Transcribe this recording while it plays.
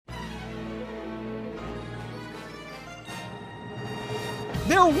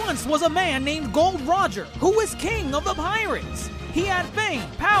There once was a man named Gold Roger who was king of the pirates. He had fame,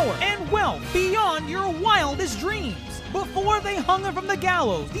 power, and wealth beyond your wildest dreams. Before they hung him from the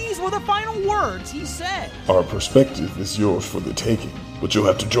gallows, these were the final words he said. Our perspective is yours for the taking, but you'll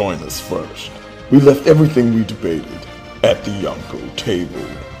have to join us first. We left everything we debated at the Yonko table.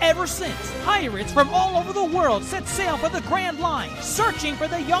 Ever since, pirates from all over the world set sail for the Grand Line, searching for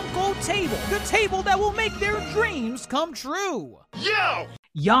the Yonko table, the table that will make their dreams come true. Yo!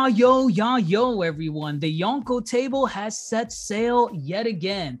 Yo, everyone. The Yonko table has set sail yet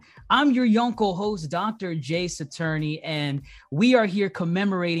again. I'm your Yonko host, Dr. Jace Attorney, and we are here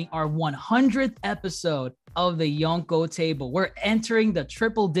commemorating our 100th episode of the Yonko table. We're entering the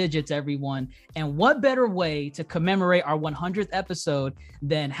triple digits, everyone. And what better way to commemorate our 100th episode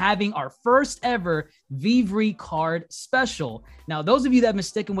than having our first ever Vivre card special. Now, those of you that have been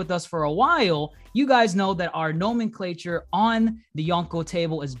sticking with us for a while, you guys know that our nomenclature on the Yonko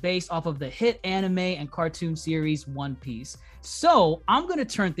table is based off of the hit anime and cartoon series One Piece. So I'm going to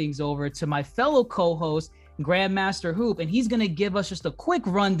turn things over to my fellow co-host, Grandmaster Hoop, and he's going to give us just a quick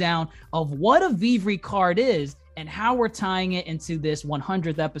rundown of what a Vivre card is and how we're tying it into this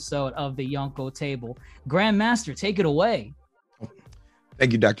 100th episode of the Yonko table. Grandmaster, take it away.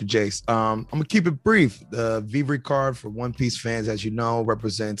 Thank you, Dr. Jace. I'm going to keep it brief. The Vivre card for One Piece fans, as you know,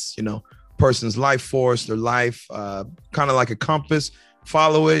 represents, person's life force, their life, kind of like a compass.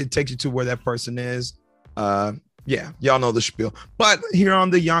 Follow it. It takes you to where that person is. Yeah, y'all know the spiel. But here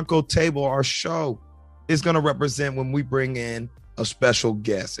on the Yonko table, our show is going to represent when we bring in a special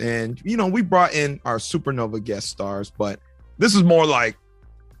guest. And, we brought in our supernova guest stars, but this is more like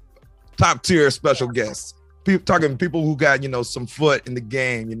top tier special guests. People who got, some foot in the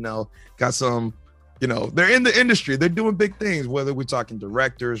game, got some, they're in the industry. They're doing big things, whether we're talking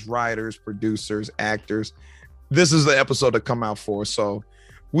directors, writers, producers, actors. This is the episode to come out for. So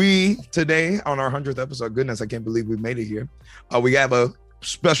we today on our 100th episode, goodness, I can't believe we made it here. We have a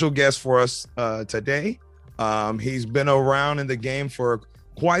special guest for us today. He's been around in the game for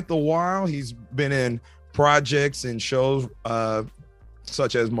quite the while. He's been in projects and shows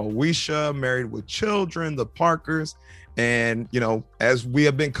such as Moesha, Married with Children, The Parkers. And, as we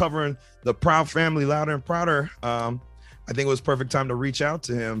have been covering the Proud Family Louder and Prouder, I think it was perfect time to reach out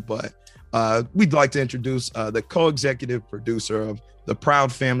to him. But we'd like to introduce the co-executive producer of the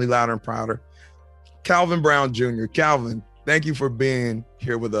Proud Family Louder and Prouder, Calvin Brown Jr. Calvin, thank you for being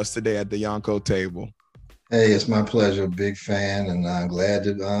here with us today at the Yonko table. Hey, it's my pleasure. Big fan, and I'm glad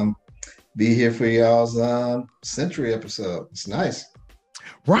to be here for y'all's century episode. It's nice.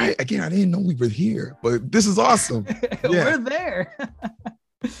 Right. Again, I didn't know we were here, but this is awesome. We're there.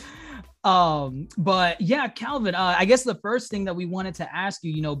 But yeah, Calvin, I guess the first thing that we wanted to ask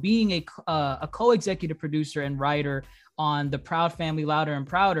you, being a co-executive producer and writer on the Proud Family Louder and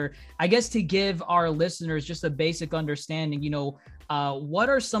Prouder, I guess to give our listeners just a basic understanding, what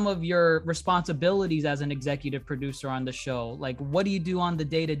are some of your responsibilities as an executive producer on the show? Like, what do you do on the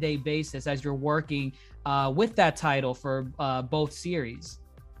day-to-day basis as you're working with that title for both series?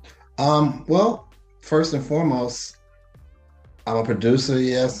 Well, first and foremost, I'm a producer,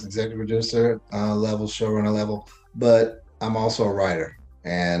 yes, executive producer level, showrunner level, but I'm also a writer.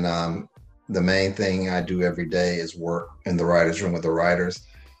 And the main thing I do every day is work in the writer's room with the writers.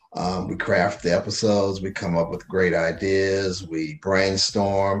 We craft the episodes, we come up with great ideas, we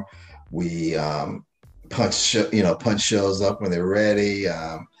brainstorm, we punch shows up when they're ready.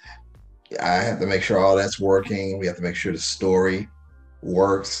 I have to make sure all that's working. We have to make sure the story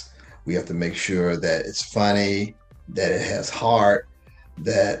works. We have to make sure that it's funny, that it has heart,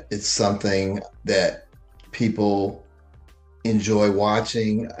 that it's something that people enjoy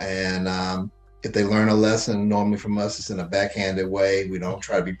watching. And if they learn a lesson, normally from us, it's in a backhanded way. We don't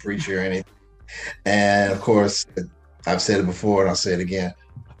try to be preachy or anything. And of course, I've said it before and I'll say it again,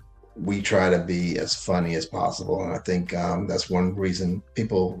 we try to be as funny as possible. And I think that's one reason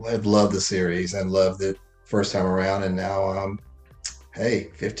people have loved the series and loved it first time around. And now,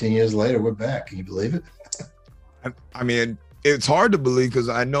 15 years later, we're back. Can you believe it? I mean, it's hard to believe because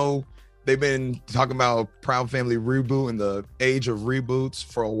I know they've been talking about Proud Family reboot and the age of reboots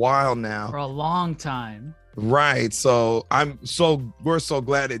for a while now. For a long time. Right. So we're so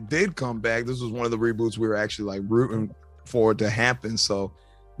glad it did come back. This was one of the reboots we were actually rooting for it to happen. So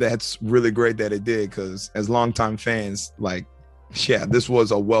that's really great that it did, because as longtime fans, this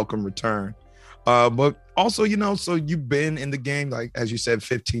was a welcome return. But also, so you've been in the game, as you said,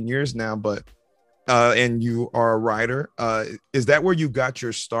 15 years now, but and you are a writer. Is that where you got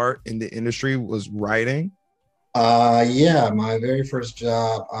your start in the industry, was writing? Yeah, my very first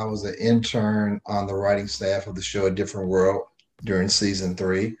job, I was an intern on the writing staff of the show A Different World during season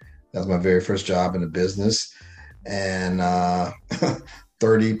 3. That was my very first job in the business. And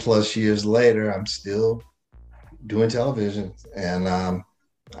 30 plus years later, I'm still doing television. And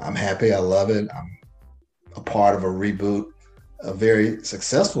I'm happy. I love it. I'm a part of a reboot, a very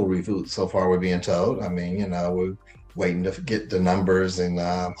successful reboot so far, we're being told. I mean, we're waiting to get the numbers and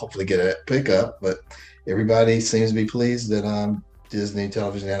hopefully get a pickup. But everybody seems to be pleased that Disney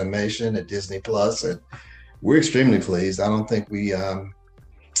Television Animation at Disney Plus, and we're extremely pleased. I don't think we, at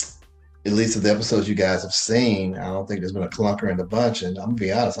least of the episodes you guys have seen, I don't think there's been a clunker in the bunch. And I'm gonna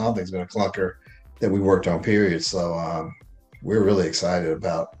be honest, I don't think there's been a clunker that we worked on, period. So we're really excited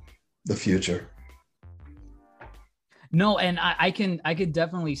about the future. No, and I could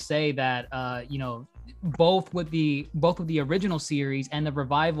definitely say that both with the original series and the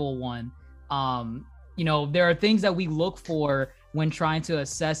revival one, there are things that we look for when trying to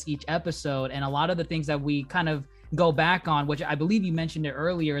assess each episode, and a lot of the things that we kind of go back on, which I believe you mentioned it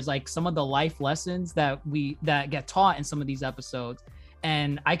earlier, is like some of the life lessons that get taught in some of these episodes.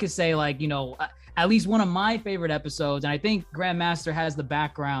 And I could say, like, at least one of my favorite episodes, and I think Grandmaster has the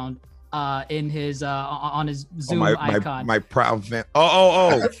background in his on his Zoom icon. My proud fan.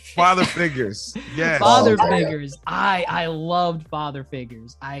 Oh, father figures. Yes. Father figures. I loved Father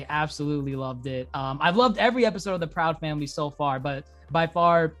Figures. I absolutely loved it. I've loved every episode of the Proud Family so far, but by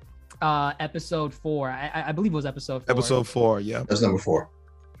far episode 4. I believe it was episode 4. Episode 4, yeah. That's number 4.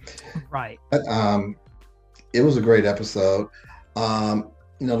 Right. It was a great episode. The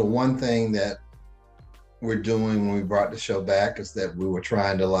one thing that we're doing when we brought the show back is that we were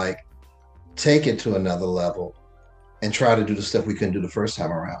trying to take it to another level and try to do the stuff we couldn't do the first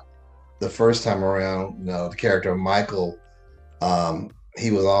time around. The first time around, the character of Michael,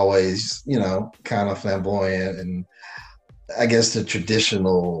 he was always, kind of flamboyant and I guess the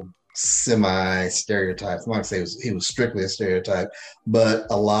traditional semi-stereotype. I'm not gonna say he was strictly a stereotype, but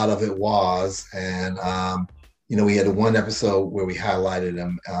a lot of it was. And, we had one episode where we highlighted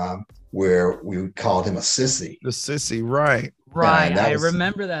him, where we called him a sissy. The sissy, right. Right, I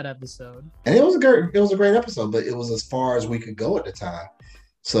remember that episode. And it was a great episode, but it was as far as we could go at the time.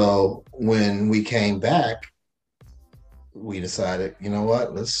 So when we came back, we decided, you know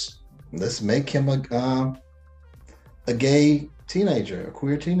what, let's make him a gay teenager, a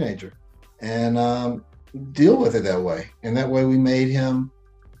queer teenager, and deal with it that way. And that way we made him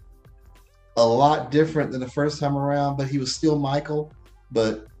a lot different than the first time around, but he was still Michael.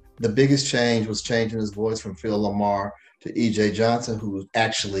 But the biggest change was changing his voice from Phil Lamar to E.J. Johnson, who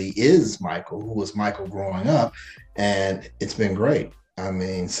actually is Michael, who was Michael growing up, and it's been great. I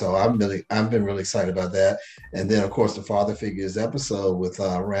mean, so I've been really excited about that. And then, of course, the Father Figures episode with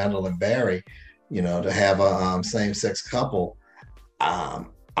Randall and Barry, to have a same-sex couple. I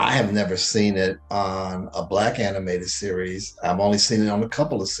have never seen it on a Black animated series. I've only seen it on a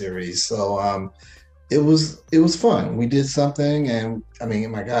couple of series. So it was fun. We did something, and I mean,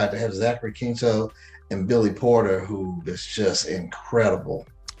 my God, to have Zachary Quinto and Billy Porter, who is just incredible.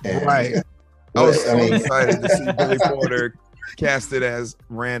 And, right. I was so excited to see Billy Porter casted as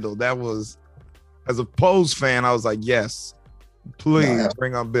Randall. That was, as a Pose fan, I was like, yes, please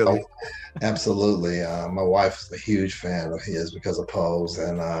bring on Billy. Absolutely. My wife is a huge fan of his because of Pose.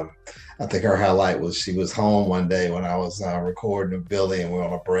 And I think her highlight was she was home one day when I was recording with Billy and we were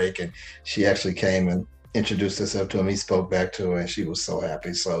on a break, and she actually came and introduced herself to him. He spoke back to her and she was so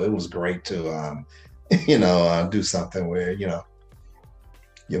happy. So it was great to do something where,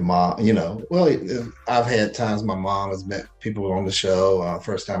 your mom, I've had times my mom has met people on the show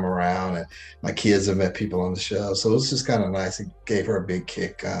first time around, and my kids have met people on the show. So it's just kind of nice. It gave her a big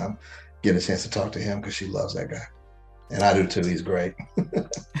kick, getting a chance to talk to him because she loves that guy. And I do too. He's great.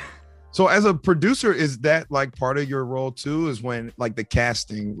 So as a producer, is that part of your role too, is when the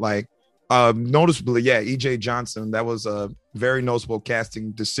casting, noticeably, E.J. Johnson, that was a very noticeable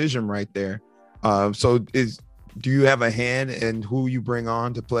casting decision right there. Do you have a hand in who you bring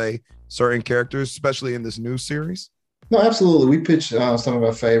on to play certain characters, especially in this new series? No, absolutely. We pitched some of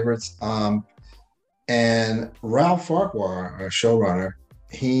our favorites. And Ralph Farquhar, our showrunner,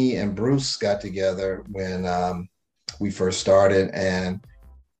 he and Bruce got together when we first started, and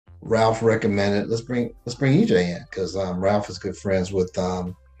Ralph recommended let's bring EJ in because Ralph is good friends with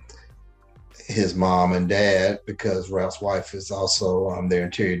his mom and dad, because Ralph's wife is also their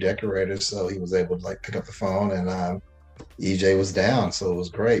interior decorator. So he was able to pick up the phone, and EJ was down. So it was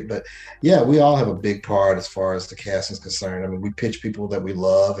great. But yeah, we all have a big part as far as the casting is concerned. I mean, we pitch people that we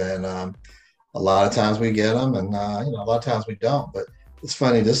love, and a lot of times we get them, and a lot of times we don't. But it's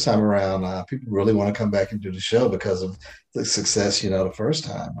funny this time around. People really want to come back and do the show because of the success, the first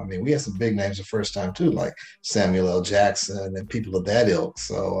time. I mean, we had some big names the first time too, like Samuel L. Jackson and people of that ilk.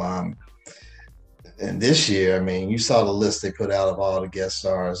 So, and this year, I mean, you saw the list they put out of all the guest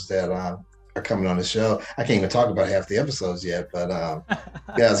stars that are coming on the show. I can't even talk about half the episodes yet, but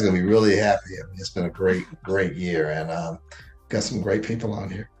you guys are gonna be really happy. I mean, it's been a great year, and got some great people on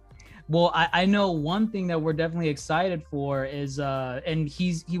here. Well, I know one thing that we're definitely excited for is, and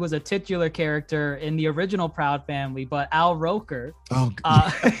he was a titular character in the original Proud Family, but Al Roker. Oh,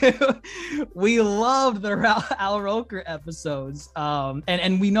 we loved the Al Roker episodes,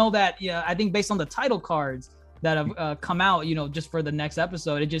 and we know that, I think based on the title cards that have come out, just for the next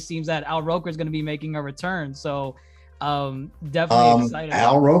episode, it just seems that Al Roker is going to be making a return. So definitely excited.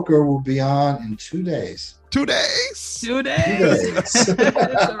 Al Roker will be on in 2 days. 2 days. 2 days. It's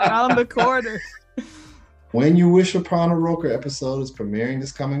around the corner. When You Wish Upon a Roker episode is premiering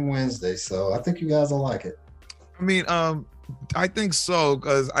this coming Wednesday, so I think you guys will like it. I mean, I think so,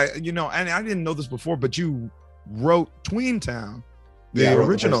 because and I didn't know this before, but you wrote Tweentown, the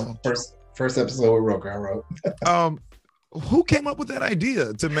original. First episode with Roker, I wrote. Who came up with that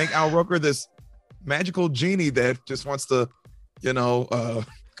idea to make Al Roker this magical genie that just wants to,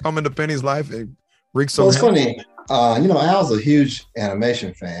 come into Penny's life and wreak some? Well, it's funny. Al's a huge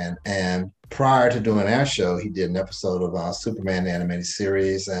animation fan, and prior to doing our show, he did an episode of Superman the animated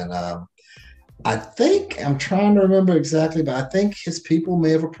series, and I think, I'm trying to remember exactly, but I think his people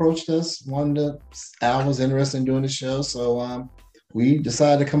may have approached us. Al was interested in doing the show, so we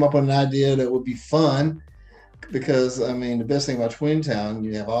decided to come up with an idea that would be fun, because I mean, the best thing about Tweentown,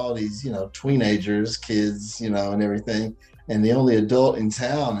 you have all these, teenagers, kids, and everything, and the only adult in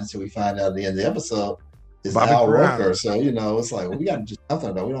town until we find out at the end of the episode is Bobby Al Brown. Roker. So it's like, well, we got to do something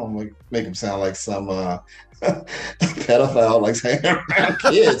about it. We don't make him sound like some pedophile, like hanging around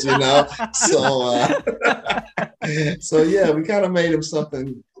kids, So yeah, we kind of made him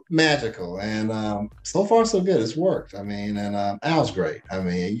something magical, and so far so good. It's worked. I mean, and Al's great. I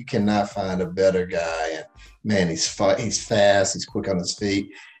mean, you cannot find a better guy. And man, he's fast, he's quick on his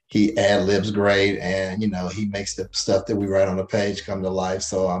feet, he ad-libs great, and he makes the stuff that we write on the page come to life.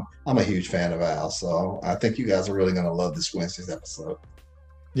 So I'm a huge fan of Al. So I think you guys are really going to love this Wednesday's episode.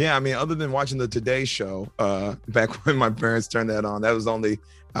 Yeah, I mean, other than watching the Today Show, back when my parents turned that on, that was the only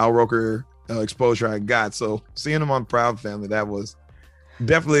Al Roker exposure I got. So seeing him on Proud Family, that was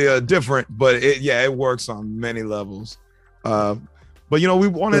definitely different, but it works on many levels. But we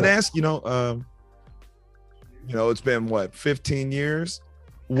wanted to ask, it's been 15 years.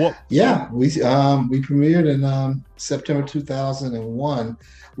 What? Yeah, we premiered in September 2001.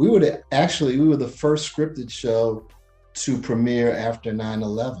 We were the first scripted show to premiere after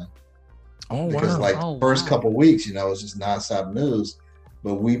 9/11. Oh, because first couple weeks, it was just nonstop news.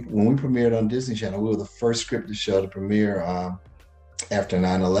 But when we premiered on Disney Channel, we were the first scripted show to premiere after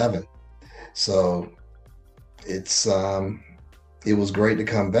 9/11. So it was great to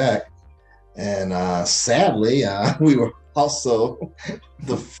come back, and sadly, we were also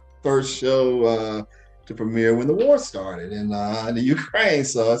the first show to premiere when the war started in the Ukraine.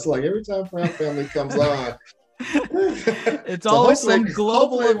 So it's like every time Proud Family comes on, it's always some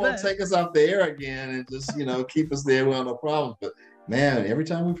global event. It event. won't take us off the air again and just keep us there. We have no problems. But man, every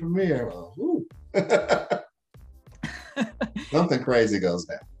time we premiere, something crazy goes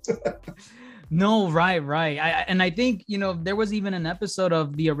down. No, right. I think, there was even an episode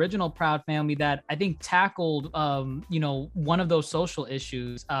of the original Proud Family that I think tackled, one of those social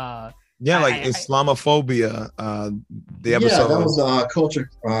issues. Islamophobia. The episode. Yeah, that was a culture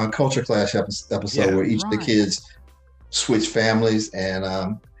clash episode where each of the kids switched families,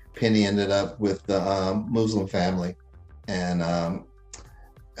 and Penny ended up with the Muslim family, and I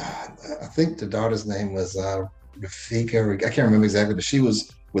think the daughter's name was Rafika. I can't remember exactly, but she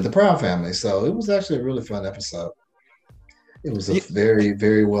was with the Proud Family. So it was actually a really fun episode. It was a very,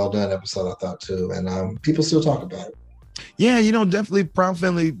 very well done episode, I thought, too. And people still talk about it. Yeah, definitely Proud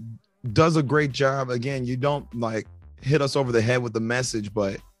Family does a great job. Again, you don't hit us over the head with the message,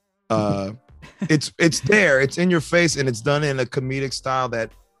 but it's there, it's in your face, and it's done in a comedic style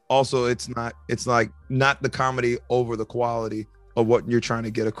that also it's not the comedy over the quality of what you're trying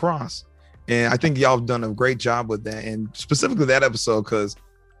to get across. And I think y'all have done a great job with that, and specifically that episode, because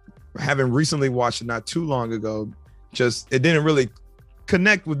having recently watched it not too long ago, it didn't really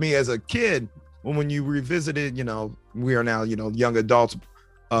connect with me as a kid. When you revisited, we are now, young adults,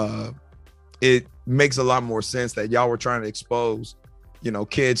 it makes a lot more sense that y'all were trying to expose,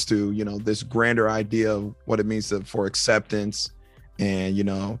 kids to, this grander idea of what it means for acceptance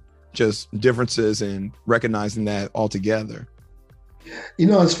and, just differences and recognizing that altogether.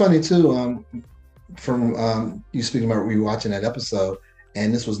 It's funny too. From you speaking about rewatching that episode,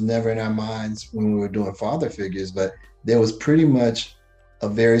 and this was never in our minds when we were doing father figures, but there was pretty much a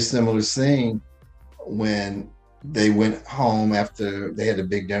very similar scene when they went home after they had a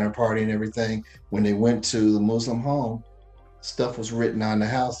big dinner party and everything. When they went to the Muslim home, stuff was written on the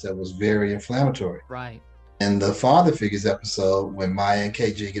house that was very inflammatory. Right. In the father figures episode, when Maya and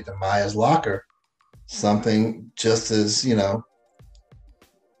KG get to Maya's locker, something just as,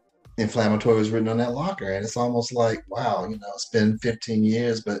 inflammatory was written on that locker. And it's almost like, wow, it's been 15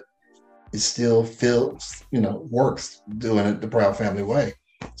 years, but it still feels, works doing it the Proud Family way.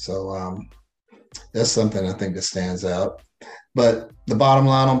 So that's something I think that stands out. But the bottom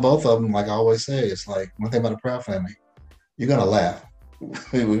line on both of them, like I always say, it's like one thing about the Proud Family, you're gonna laugh.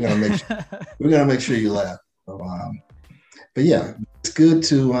 we're gonna make sure you laugh. So, but yeah, it's good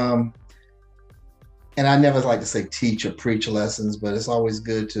to and I never like to say teach or preach lessons, but it's always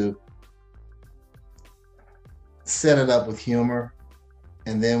good to set it up with humor.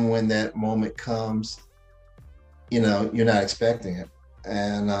 And then when that moment comes, you're not expecting it.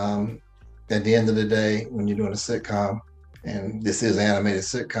 And at the end of the day, when you're doing a sitcom, and this is an animated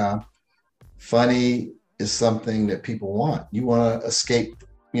sitcom, funny is something that people want. You want to escape,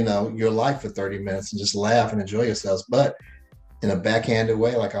 your life for 30 minutes and just laugh and enjoy yourselves. But in a backhanded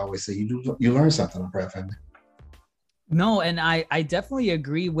way, like I always say, you learn something on Proud Family. No, and I definitely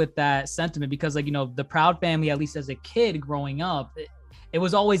agree with that sentiment because, like, the Proud Family, at least as a kid growing up, it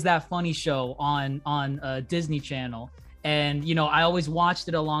was always that funny show on Disney Channel. And, I always watched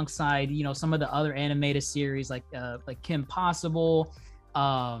it alongside, some of the other animated series like Kim Possible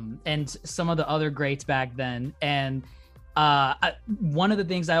and some of the other greats back then. And one of the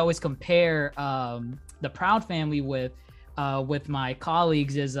things I always compare the Proud Family with my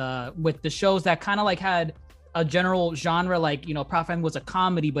colleagues is with the shows that kind of like had a general genre, like, Proud Family was a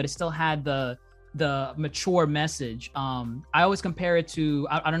comedy, but it still had the mature message. I always compare it to,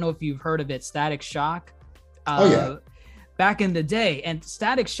 I don't know if you've heard of it, Static Shock. Oh yeah. Back in the day, and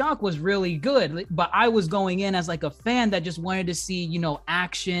Static Shock was really good, but I was going in as like a fan that just wanted to see,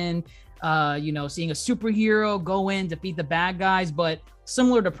 action, seeing a superhero go in, defeat the bad guys. But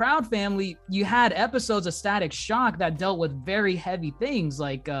similar to Proud Family, you had episodes of Static Shock that dealt with very heavy things.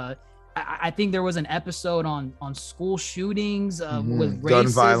 Like I think there was an episode on school shootings with racism, gun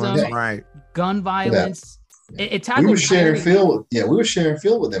violence, right? Gun violence. Yeah. It tackled. We were sharing Phil. We were sharing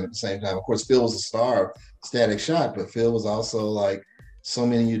Phil with them at the same time. Of course, Phil was the star of Static Shock, but Phil was also like so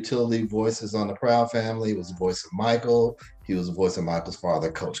many utility voices on the Proud Family. He was the voice of Michael. He was the voice of Michael's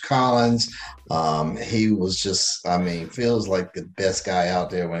father, Coach Collins. He was just, Phil's like the best guy out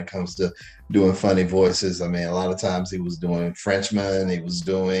there when it comes to doing funny voices. A lot of times he was doing Frenchman. He was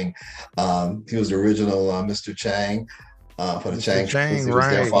doing, he was the original Mr. Chang for the Chang. He was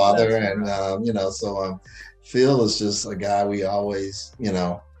their father. And, so Phil is just a guy we always,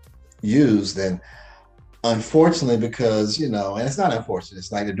 used. And unfortunately, because, and it's not unfortunate,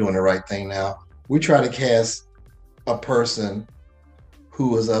 it's like they're doing the right thing now. We try to cast a person who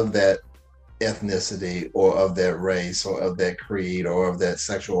was of that ethnicity or of that race or of that creed or of that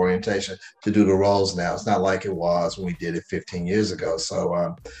sexual orientation to do the roles now. It's not like it was when we did it 15 years ago.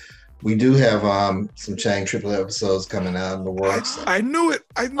 So we do have some Chang Triple episodes coming out in the works. I knew it.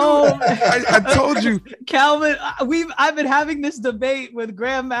 I told you, Calvin. I've been having this debate with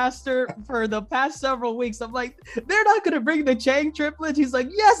Grandmaster for the past several weeks. I'm like, they're not going to bring the Chang triplets. He's like,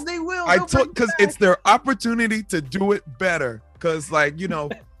 yes, they will. Because it's their opportunity to do it better. Because, like,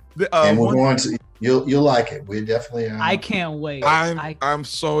 and we're going to. You'll like it. We definitely. I can't wait. I'm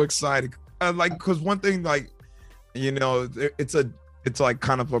so excited. Because one thing, it's like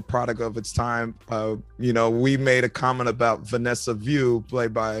kind of a product of its time. We made a comment about Vanessa View,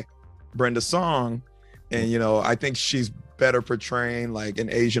 played by Brenda Song. And, I think she's better portraying like an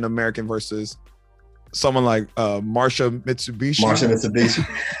Asian American versus someone like Marsha Mitsubishi.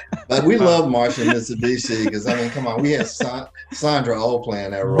 But we love Marsha Mitsubishi because, come on, we had Sandra Oh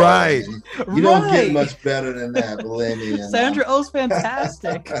playing that role. Right. You don't get much better than that, believe me. Sandra Oh's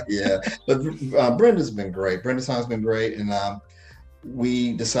fantastic. Yeah. But Brenda's been great. Brenda Song's been great. And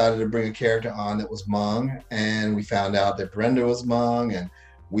we decided to bring a character on that was Hmong, and we found out that Brenda was Hmong, and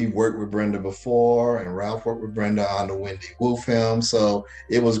we worked with Brenda before, and Ralph worked with Brenda on the Wendy Wu film. So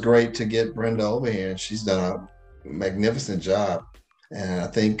it was great to get Brenda over here, and she's done a magnificent job. And I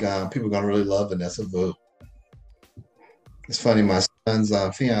think people are going to really love Vanessa Vu. It's funny, my son's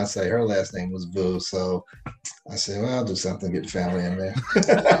fiance, her last name was Vu, so I said, well, I'll do something to get the family in there.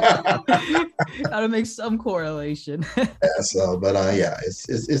 Gotta make some correlation. Yeah, so, but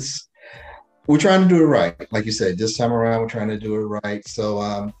it's We're trying to do it right. Like you said, this time around, we're trying to do it right. So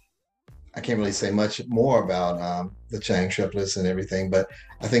I can't really say much more about the Chang triplets and everything, but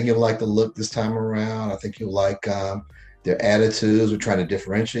I think you'll like the look this time around. I think you'll like their attitudes. We're trying to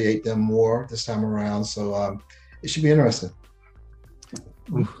differentiate them more this time around. So it should be interesting.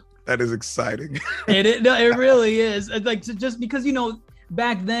 Ooh, that is exciting. It really is. It's like, just because,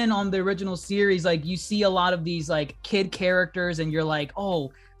 back then on the original series, like you see a lot of these like kid characters and you're like,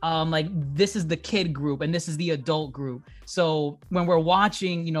 oh, like this is the kid group and this is the adult group. So when we're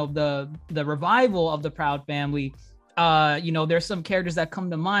watching, the revival of the Proud Family, there's some characters that come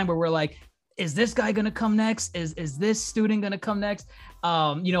to mind where we're like, is this guy gonna come next? Is this student gonna come next?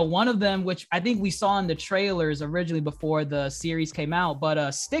 One of them, which I think we saw in the trailers originally before the series came out,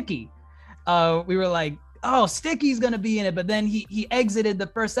 but Sticky, we were like, oh, Sticky's gonna be in it, but then he exited the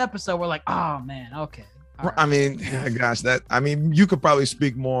first episode. We're like, oh man, okay. Right. I mean, gosh, you could probably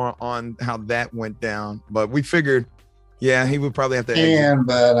speak more on how that went down, but we figured, yeah, he would probably have to exit.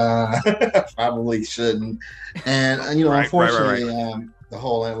 But probably shouldn't. And Right, unfortunately, right. The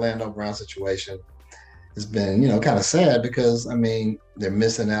whole Orlando Brown situation has been, kind of sad because they're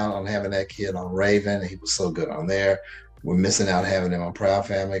missing out on having that kid on Raven. He was so good on there. We're missing out having him on Proud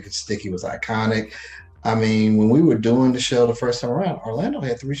Family because Sticky was iconic. When we were doing the show the first time around, Orlando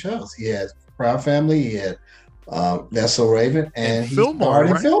had 3 shows. He had Proud Family, he had That's So Raven, and he starred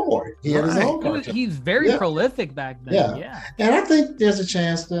in Fillmore. He had his own cartoon. He's very prolific back then. Yeah. And I think there's a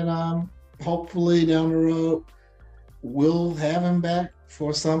chance that hopefully down the road we'll have him back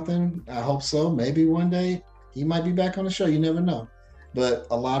for something. I hope so. Maybe one day he might be back on the show. You never know. But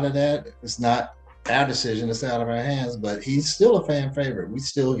a lot of that is not our decision. It's out of our hands. But he's still a fan favorite. We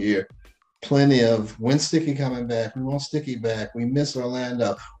still hear plenty of when's Sticky coming back? We want Sticky back. We miss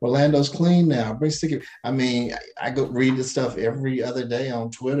Orlando. Orlando's clean now. Bring Sticky. I go read the stuff every other day on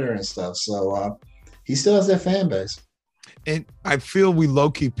Twitter and stuff. So he still has that fan base. And I feel we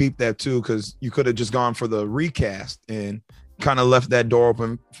low-key peeped that too, because you could have just gone for the recast and kind of left that door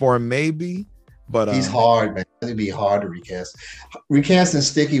open for him maybe. But he's hard, man. It'd be hard to recast. Recasting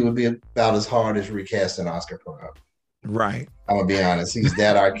Sticky would be about as hard as recasting Oscar Proud. Right. I'm gonna be honest. He's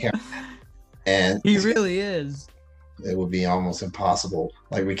that iconic. And he really is. It would be almost impossible,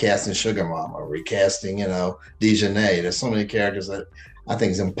 like recasting Sugar Mama, recasting, Dejanay. There's so many characters that I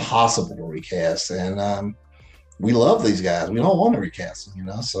think is impossible to recast. And we love these guys. We don't want to recast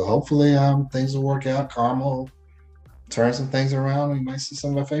them, So hopefully things will work out. Carmel turn some things around. We might see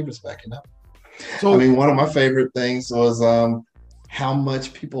some of our favorites back, So one of my favorite things was how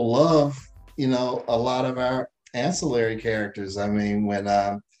much people love, a lot of our ancillary characters. When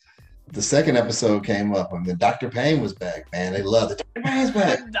the second episode came up and then Dr. Payne was back, man, they loved it. Dr. Payne's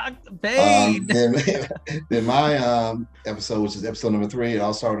back. Dr. Payne. Then my episode, which is episode number 3, it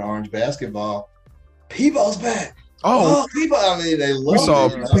all started with Orange Basketball. Peebo's back. Oh, Peebo. They love it. We saw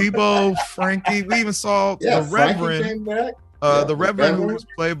Peebo, Frankie. We even saw the Reverend. Came back. The Reverend who was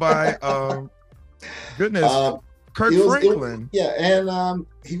played by Kirk Franklin. And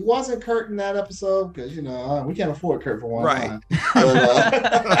he wasn't Kurt in that episode because we can't afford Kurt for one line. But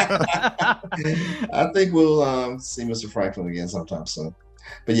I think we'll see Mr. Franklin again sometime soon.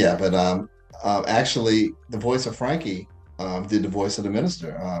 But actually, the voice of Frankie did the voice of the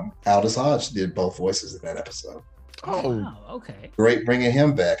minister. Aldous Hodge did both voices in that episode. Oh, wow. Okay. Great bringing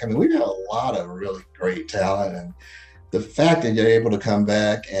him back. We've got a lot of really great talent, and the fact that you're able to come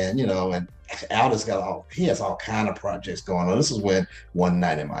back and and Aldous he has all kind of projects going on. This is when One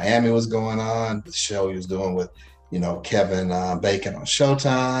Night in Miami was going on, the show he was doing with Kevin Bacon on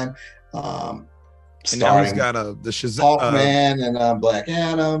Showtime. And now he's got the Hawkman and Black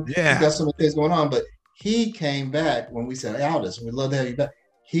Adam. Yeah, he's got some things going on, but he came back when we said, Aldous, we'd love to have you back.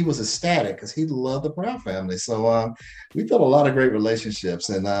 He was ecstatic because he loved the Proud Family. So we built a lot of great relationships.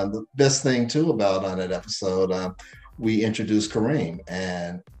 And the best thing too about on that episode, we introduced Kareem,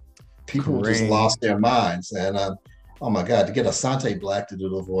 and people just lost their minds. And oh my God, to get Asante Black to do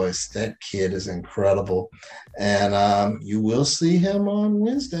the voice, that kid is incredible. And you will see him on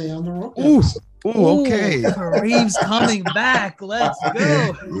Wednesday on the Rock. Ooh, okay. Kareem's coming back. Let's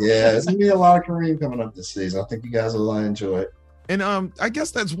go. Yeah, it's gonna be a lot of Kareem coming up this season. I think you guys will enjoy it. And I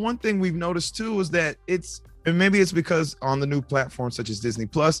guess that's one thing we've noticed too, is that and maybe it's because on the new platforms such as Disney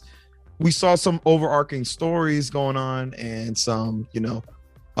Plus, we saw some overarching stories going on and some,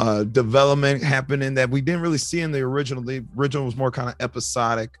 development happening that we didn't really see in the original. The original was more kind of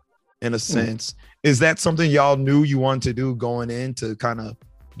episodic in a sense. Is that something y'all knew you wanted to do going in to kind of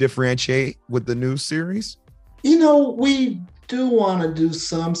differentiate with the new series? We do want to do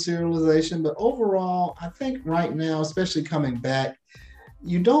some serialization, but overall, I think right now, especially coming back,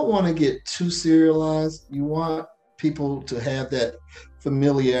 you don't want to get too serialized. You want people to have that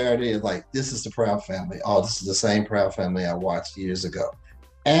familiarity of like, this is the Proud Family. Oh, this is the same Proud Family I watched years ago.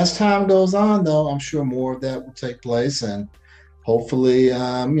 As time goes on, though, I'm sure more of that will take place, and hopefully,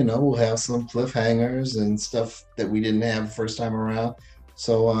 we'll have some cliffhangers and stuff that we didn't have the first time around.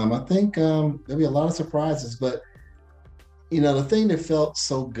 So I think there'll be a lot of surprises. But the thing that felt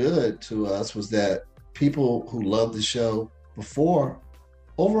so good to us was that people who loved the show before,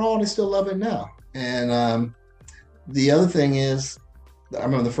 overall, they still love it now. And the other thing is, I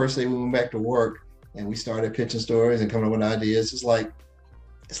remember the first day we went back to work and we started pitching stories and coming up with ideas. It's like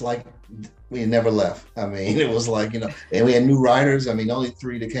we never left. I mean, it was like, and we had new writers. I mean, only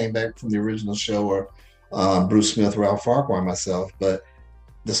 3 that came back from the original show were Bruce Smith, Ralph Farquhar, and myself. But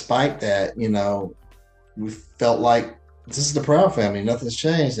despite that, we felt like this is the Proud Family. Nothing's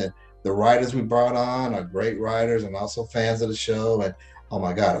changed. And the writers we brought on are great writers and also fans of the show. And oh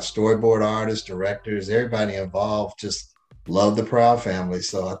my God, storyboard artists, directors, everybody involved just love the Proud Family.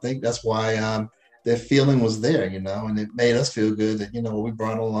 So I think that's why that feeling was there, and it made us feel good that, we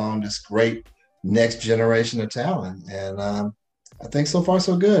brought along this great next generation of talent. And I think so far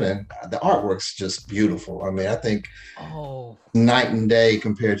so good. And the artwork's just beautiful. I mean, I think night and day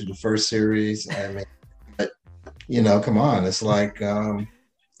compared to the first series. I mean, but, come on, it's like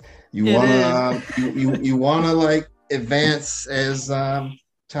you wanna like advance as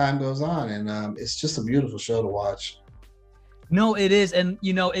time goes on, and it's just a beautiful show to watch. No, it is. And,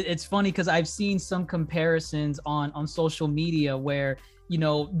 it's funny because I've seen some comparisons on social media where,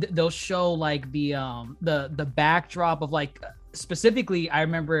 they'll show like the backdrop of like, specifically, I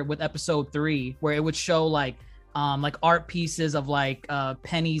remember with episode 3 where it would show like art pieces of like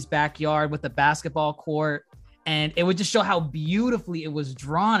Penny's backyard with the basketball court. And it would just show how beautifully it was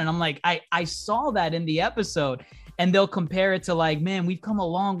drawn. And I'm like, I saw that in the episode, and they'll compare it to like, man, we've come a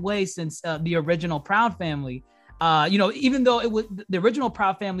long way since the original Proud Family. Even though it was the original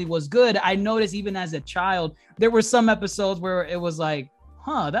Proud Family was good, I noticed even as a child, there were some episodes where it was like,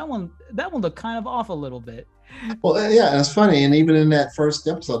 that one looked kind of off a little bit. Well, yeah, and it's funny. And even in that first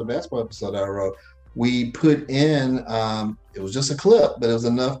episode, the basketball episode I wrote, we put in, it was just a clip, but it was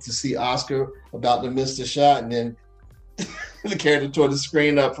enough to see Oscar about to miss the shot, and then the character tore the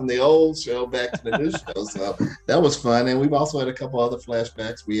screen up from the old show back to the new show. So that was fun. And we've also had a couple other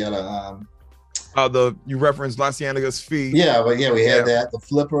flashbacks. We had you referenced La Cienaga's feet. We had that, the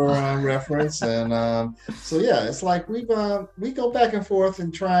flipper reference. And so yeah, it's like we go back and forth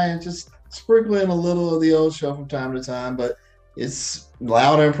and try and just sprinkle in a little of the old show from time to time, but it's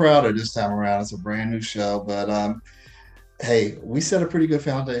louder and prouder this time around. It's a brand new show, but hey, we set a pretty good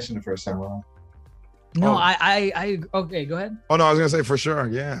foundation the first time around. No, I okay, go ahead. Oh no, I was gonna say for sure,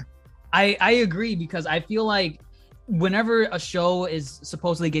 yeah. I agree, because I feel like whenever a show is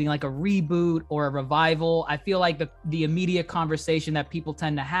supposedly getting like a reboot or a revival, I feel like the immediate conversation that people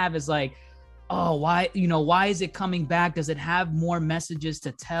tend to have is like, oh, why is it coming back? Does it have more messages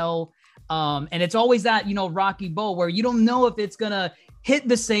to tell? And it's always that, rocky boat where you don't know if it's gonna hit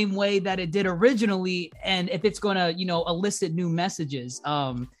the same way that it did originally, and if it's gonna, elicit new messages.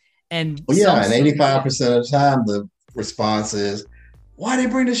 And 85% of the time the response is, why they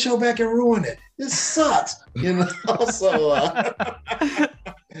bring the show back and ruin it? This sucks. So I'm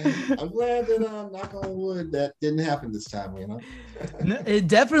glad that knock on wood that didn't happen this time. No, it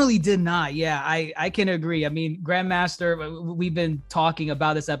definitely did not. Yeah, I can agree. I mean, Grandmaster, we've been talking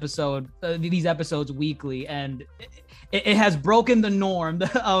about these episodes weekly, and it has broken the norm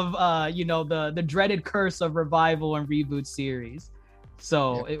of the dreaded curse of revival and reboot series.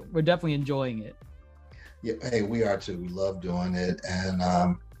 So we're definitely enjoying it. Yeah, hey, we are too. We love doing it, and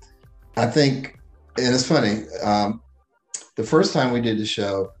I think, and it's funny. The first time we did the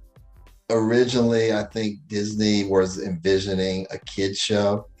show, originally, I think Disney was envisioning a kids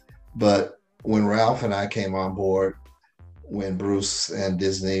show, but when Ralph and I came on board, when Bruce and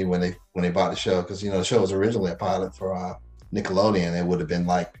Disney, when they bought the show, because the show was originally a pilot for Nickelodeon, it would have been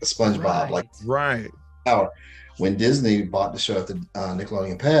like a SpongeBob, right. When Disney bought the show after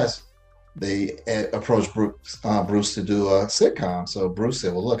Nickelodeon passed, they approached Bruce to do a sitcom. So Bruce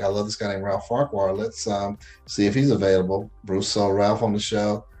said, well, look, I love this guy named Ralph Farquhar. Let's see if he's available. Bruce saw Ralph on the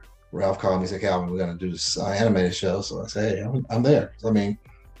show. Ralph called me and said, Calvin, we're going to do this animated show. So I said, hey, I'm there. I mean,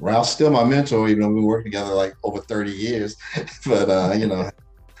 Ralph's still my mentor, even though we've been working together like over 30 years. But,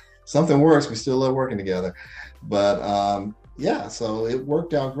 something works. We still love working together. But, so it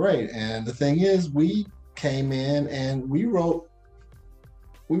worked out great. And the thing is, we came in and we wrote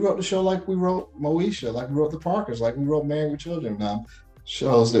the show like we wrote Moesha, like we wrote The Parkers, like we wrote Married with Children,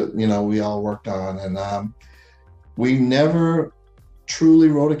 shows that we all worked on, and we never truly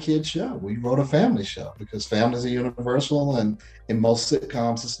wrote a kid show. We wrote a family show because families are universal, and in most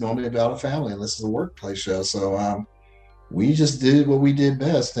sitcoms, it's normally about a family, and this is a workplace show. So we just did what we did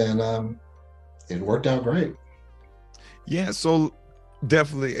best, and it worked out great. Yeah, so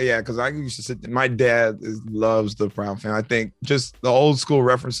definitely, yeah, because I used to sit. My dad loves the Proud Family. I think just the old school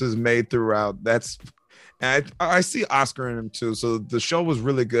references made throughout. And I see Oscar in him too. So the show was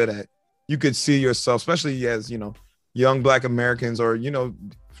really good at. You could see yourself, especially as young Black Americans, or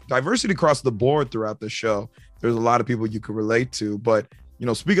diversity across the board throughout the show. There's a lot of people you could relate to. But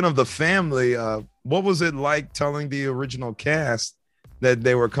speaking of the family, what was it like telling the original cast that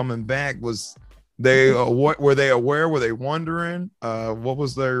they were coming back? Was they were they aware? Were they wondering? What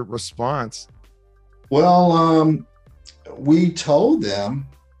was their response? Well, we told them,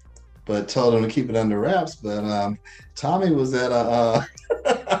 but told them to keep it under wraps. But Tommy was at a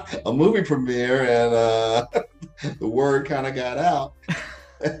movie premiere, and the word kind of got out.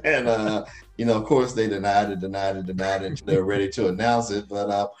 And of course, they denied it. They're ready to announce it.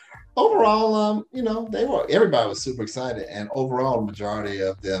 But overall, everybody was super excited, and overall, the majority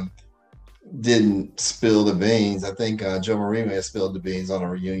of them didn't spill the beans. I think Joe Marino had spilled the beans on a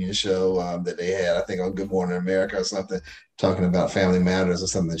reunion show that they had, I think on Good Morning America or something, talking about Family Matters or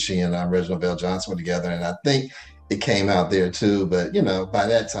something that she and Reginald Bell Johnson were together. And I think it came out there too. But, by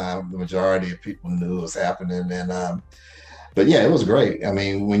that time, the majority of people knew it was happening. And but yeah, it was great. I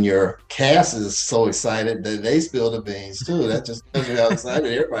mean, when your cast is so excited that they spill the beans too, that just tells you how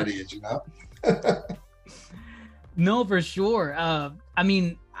excited everybody is, No, for sure. I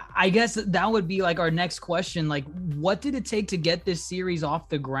mean, I guess that would be like our next question. Like, what did it take to get this series off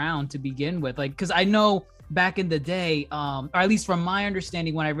the ground to begin with? Like, because I know back in the day, or at least from my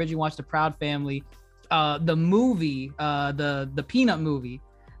understanding, when I originally watched The Proud Family, the movie, the Peanut movie,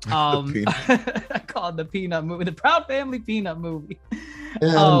 I call it the Peanut movie, the Proud Family Peanut movie.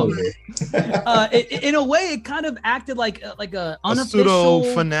 In a way, it kind of acted like a unofficial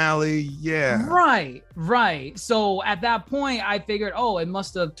pseudo finale. Yeah. Right. So at that point, I figured, it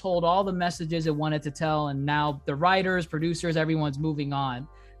must have told all the messages it wanted to tell, and now the writers, producers, everyone's moving on.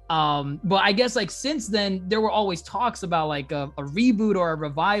 But I guess since then, there were always talks about a reboot or a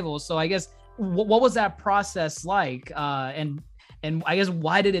revival. So I guess what was that process like? And I guess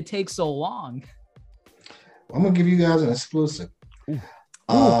why did it take so long? I'm gonna give you guys an exclusive.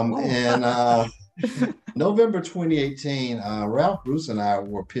 In November 2018, Ralph Bruce and I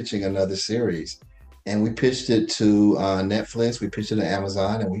were pitching another series, and we pitched it to Netflix, we pitched it to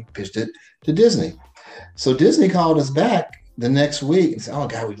Amazon, and we pitched it to Disney. So Disney called us back the next week and said, "Oh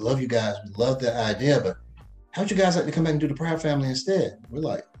God, we love you guys. We love the idea, but how'd you guys like to come back and do the Proud Family instead?" We're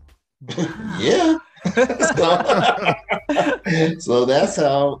like, "Yeah." So that's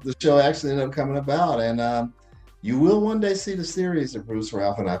how the show actually ended up coming about, and you will one day see the series that Bruce,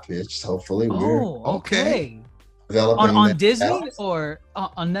 Ralph, and I pitched. Hopefully, we're okay. Developing on Disney or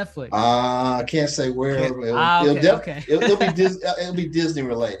on Netflix. I can't say where. It'll be Disney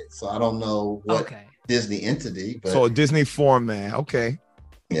related. So I don't know what Disney entity, but so a Disney format. Okay.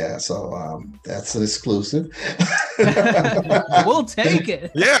 Yeah, so that's an exclusive. We'll take it.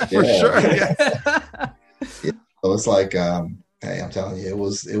 Yeah, for sure. Yeah. So it's like, hey, I'm telling you, it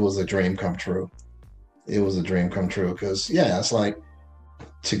was a dream come true. It was a dream come true because it's like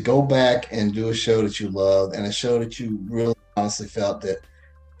to go back and do a show that you loved and a show that you really honestly felt that,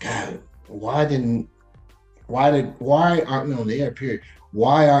 God, why aren't we on the air? Period.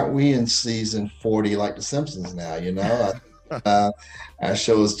 Why aren't we in season 40 like The Simpsons now? Our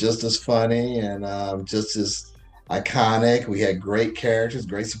show is just as funny and just as iconic. We had great characters,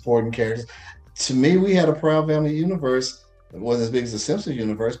 great supporting characters. To me, we had a Proud Family universe. It wasn't as big as the Simpsons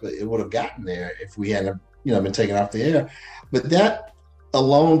universe, but it would have gotten there if we hadn't, been taken off the air. But that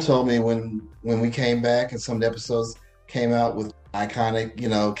alone told me when we came back and some of the episodes came out with iconic,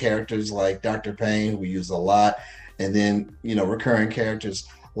 characters like Dr. Payne, who we use a lot, and then, recurring characters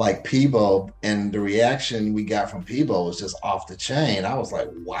like Peebo, and the reaction we got from Peebo was just off the chain. I was like,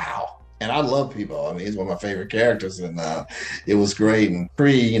 wow. And I love Peebo. I mean, he's one of my favorite characters, and it was great. And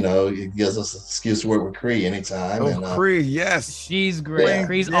Cree, it gives us an excuse to work with Cree anytime. Cree, yes. She's great. Yeah,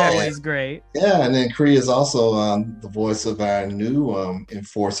 Cree's always great. Yeah, and then Cree is also the voice of our new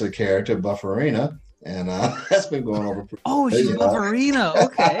enforcer character, Bufferina. And that's been going over. She's Bufferina.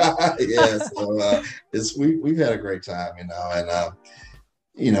 Okay. Yeah, so we've had a great time, and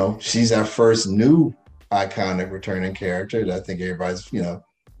she's our first new iconic returning character that I think everybody's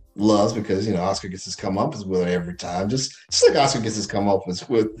loves because Oscar gets his comeuppance with her every time, just like Oscar gets his comeuppance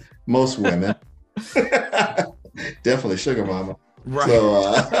with most women. Definitely Sugar Mama. Right.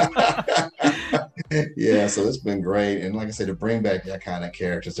 So Yeah, so it's been great. And like I said, to bring back that kind of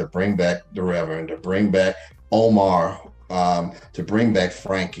characters, to bring back the Reverend, to bring back Omar, to bring back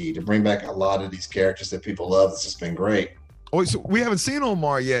Frankie, to bring back a lot of these characters that people love. It's just been great. Oh, so we haven't seen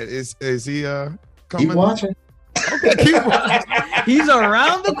Omar yet. Is he Keep coming? watching. Okay, keep watching. He's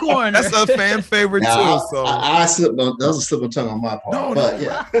around the corner. That's a fan favorite Now, too. So I slip. That was a slip of tongue on my part. No, but no.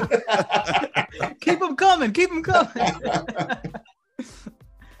 yeah. Keep them coming. Keep them coming.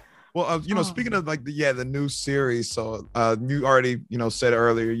 Well, speaking of like the new series, so you already said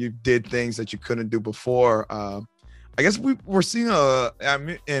earlier you did things that you couldn't do before. I guess we're seeing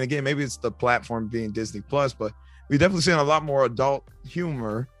and again maybe it's the platform being Disney Plus, but we definitely seeing a lot more adult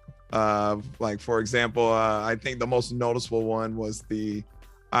humor. Like for example, I think the most noticeable one was the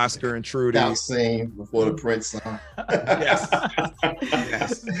Oscar and Trudy scene before the Prince song. Yes.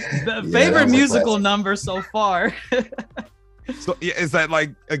 Yes. The favorite musical number so far. So yeah, is that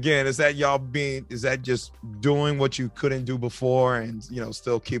like again? Is that is that just doing what you couldn't do before, and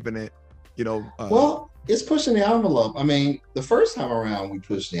still keeping it? Well, it's pushing the envelope. I mean, the first time around we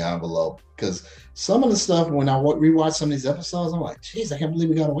pushed the envelope because some of the stuff when I rewatch some of these episodes, I'm like, geez, I can't believe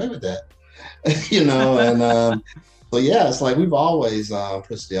we got away with that. And so yeah, it's like we've always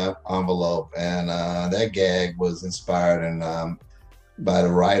pushed the envelope, and that gag was inspired and by the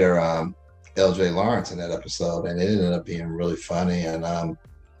writer. L.J. Lawrence in that episode, and it ended up being really funny. And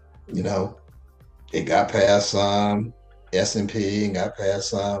it got past S&P and got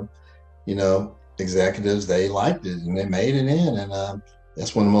past executives. They liked it and they made it in, and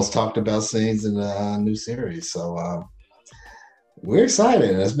that's one of the most talked about scenes in the new series. So we're excited.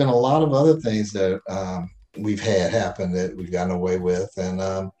 And there's been a lot of other things that we've had happen that we've gotten away with,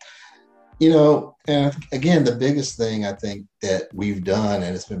 and and again, the biggest thing I think that we've done,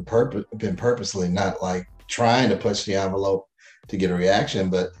 and it's been purposely not like trying to push the envelope to get a reaction,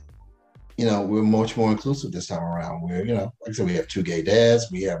 but we're much more inclusive this time around. We're, like I said, we have 2 gay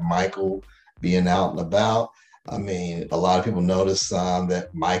dads. We have Michael being out and about. I mean, a lot of people notice that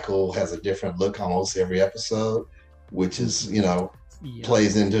Michael has a different look almost every episode, which is,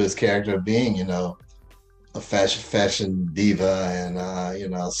 plays into his character of being, a fashion diva,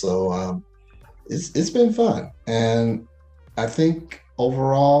 and so it's been fun, and I think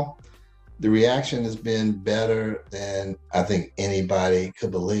overall the reaction has been better than I think anybody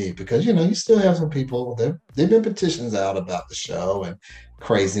could believe, because you still have some people there've been petitions out about the show and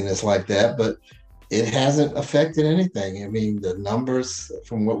craziness like that, but it hasn't affected anything. I mean, the numbers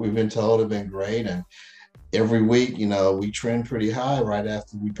from what we've been told have been great, and every week we trend pretty high right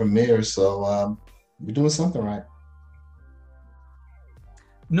after we premiere, so we're doing something right.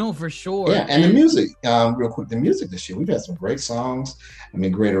 No, for sure. Yeah, and the music, real quick, the music this year, we've had some great songs. I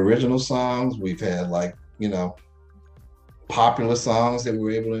mean, great original songs. We've had popular songs that we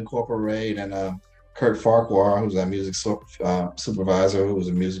were able to incorporate. And Kurt Farquhar, who's our music supervisor, who was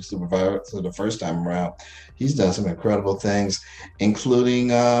a music supervisor the first time around, he's done some incredible things, including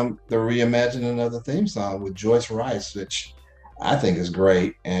the reimagining of the theme song with Joyce Rice, which I think is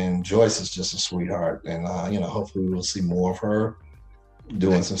great. And Joyce is just a sweetheart. And, hopefully we'll see more of her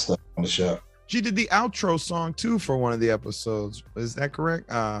doing some stuff on the show. She did the outro song too for one of the episodes. Is that correct?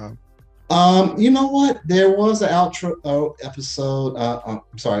 You know what? There was an outro episode.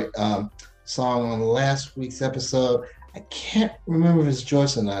 Song on last week's episode. I can't remember if it's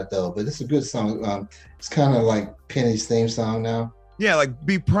Joyce or not though, but it's a good song. It's kind of like Penny's theme song now. Yeah, like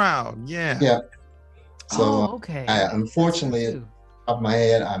 "Be Proud." Yeah. Yeah. So okay. Unfortunately, off the top of my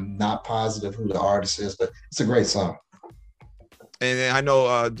head, I'm not positive who the artist is, but it's a great song. And I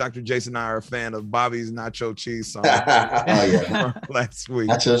know Dr. Jason and I are a fan of Bobby's Nacho Cheese song. Oh yeah, last week.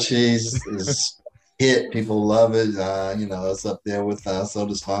 Nacho Cheese is hit. People love it. It's up there with So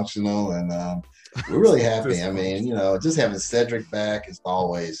Dysfunctional, and we're really happy. I mean, just having Cedric back is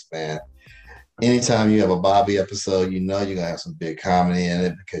always, man. Anytime you have a Bobby episode, you're gonna have some big comedy in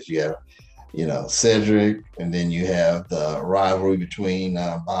it, because you have, Cedric, and then you have the rivalry between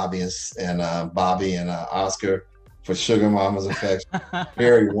Bobby and Oscar for Sugar Mama's affection.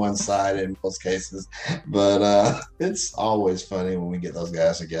 Very one-sided in most cases, but it's always funny when we get those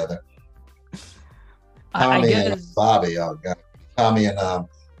guys together. Tommy and Bobby, oh god, Tommy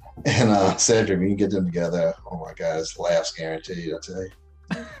and Cedric, when you get them together, oh my god, it's laughs guaranteed, I tell you.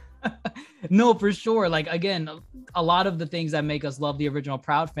 No, for sure. Like, again, a lot of the things that make us love the original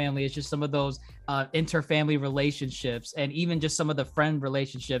Proud Family is just some of those inter-family relationships, and even just some of the friend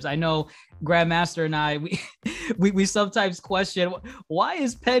relationships. I know Grandmaster and I, we sometimes question, why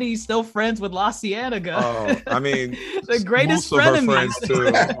is Penny still friends with La Cienega? Oh, I mean, the greatest most of her frenemies. friends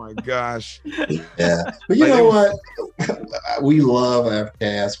too. Oh my gosh. Yeah, but you know what? We love our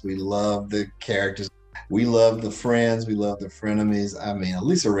cast. We love the characters. We love the friends. We love the frenemies. I mean,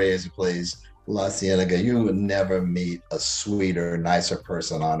 Lisa Reyes, who plays La Cienega, you would never meet a sweeter, nicer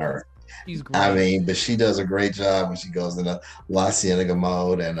person on earth. She's great. I mean, but she does a great job when she goes into La Cienega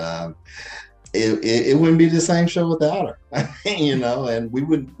mode, and it wouldn't be the same show without her. I mean, you know, and we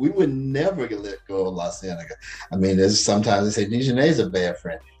would never let go of La Cienega. I mean, there's sometimes they say Dejanay's a bad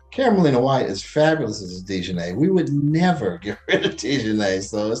friend. Carmelina White is fabulous as Dejanay. We would never get rid of Dejanay.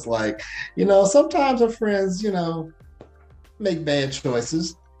 So it's like, you know, sometimes our friends, you know, make bad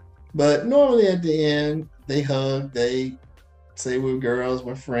choices, but normally at the end they hug, they say we're girls,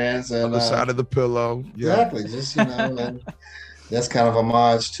 we're friends, and on the side of the pillow. Exactly. Just, you know, and that's kind of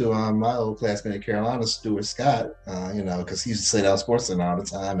homage to my old classmate at Carolina, Stuart Scott, you know, because he used to say that on SportsCenter all the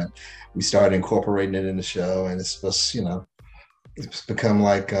time, and we started incorporating it in the show, and it's just, you know, it's become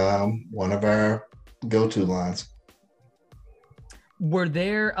like one of our go-to lines. Were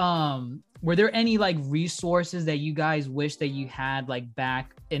there any like resources that you guys wish that you had like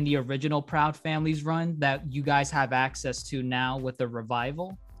back in the original Proud Families run that you guys have access to now with the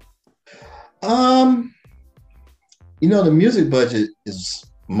revival? You know, the music budget is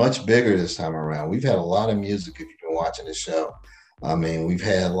much bigger this time around. We've had a lot of music if you've been watching the show. I mean, we've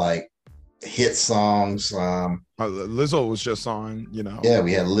had like hit songs. Lizzo was just on, you know. Yeah,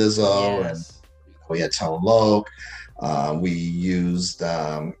 we had Lizzo, Yes. and we had Tone Loc. We used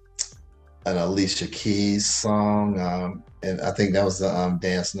an Alicia Keys song, and I think that was the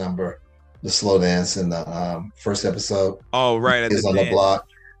dance number, the slow dance in the first episode. Oh, right. Is on the block.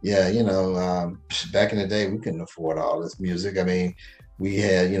 Yeah, you know, back in the day, we couldn't afford all this music. I mean, we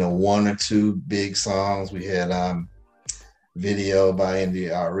had, you know, one or two big songs. We had Video by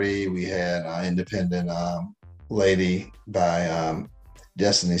NDRE. We had Independent Lady by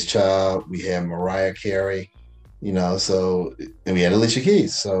Destiny's Child. We had Mariah Carey, you know, so, and we had Alicia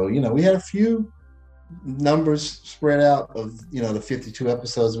Keys. So, you know, we had a few numbers spread out of, you know, the 52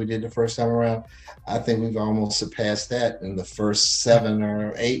 episodes we did the first time around. I think we've almost surpassed that in the first 7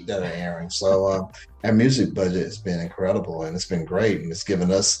 or 8 that are airing. So our music budget has been incredible, and it's been great, and it's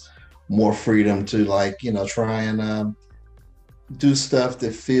given us more freedom to, like, you know, try and do stuff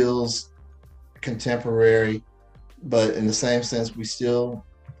that feels contemporary, but in the same sense, we still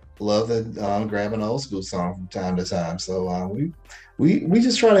love the grab an old school song from time to time. So we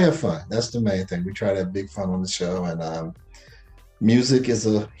just try to have fun. That's the main thing. We try to have big fun on the show, and music is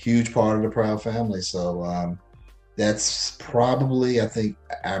a huge part of the Proud Family. So that's probably, I think,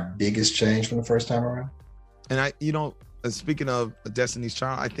 our biggest change from the first time around. And you know, speaking of Destiny's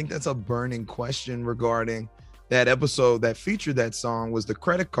Child, I think that's a burning question regarding that episode that featured that song was the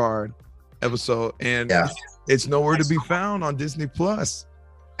credit card episode, and it's nowhere to be found on Disney Plus.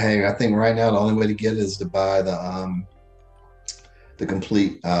 Hey, I think right now the only way to get it is to buy the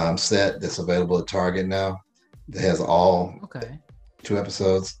complete set that's available at Target now. That has all 2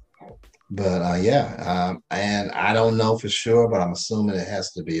 episodes. But and I don't know for sure, but I'm assuming it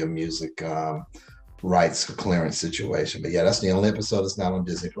has to be a music rights clearance situation. But yeah, that's the only episode that's not on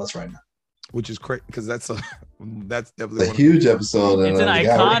Disney Plus right now. Which is crazy, because that's definitely a huge episode. It's an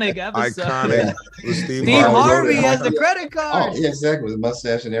iconic episode. Iconic. Yeah. Steve Harvey has the credit card. Oh, yeah, exactly. The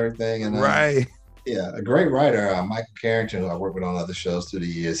mustache and everything. And right. Yeah, a great writer, Michael Carrington, who I worked with on other shows through the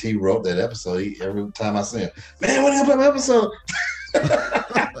years. He wrote that episode. Every time I see him, man, what happened to my episode?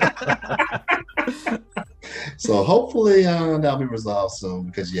 So hopefully that'll be resolved soon,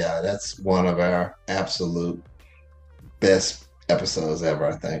 because that's one of our absolute best episodes ever,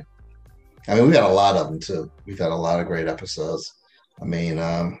 I think. I mean, we've had a lot of them too. We've had a lot of great episodes. I mean,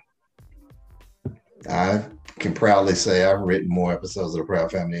 I can proudly say I've written more episodes of the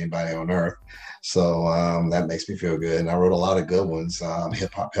Proud Family than anybody on earth. So that makes me feel good. And I wrote a lot of good ones.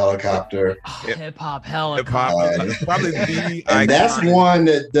 Hip Hop Helicopter. Hip Hop Helicopter. Probably the and that's one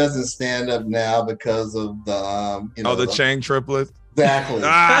that doesn't stand up now because of the the chain triplet. Exactly.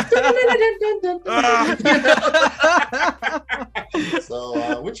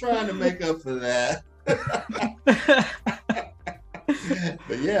 So we're trying to make up for that.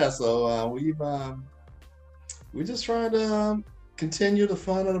 But yeah, so we're just trying to continue the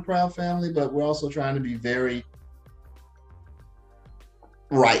fun of the Proud Family, but we're also trying to be very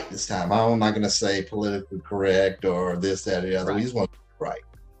right this time. I'm not going to say politically correct or this, that, or the other. We just want to be right.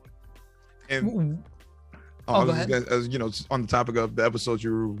 And Oh, go ahead. as you know, on the topic of the episodes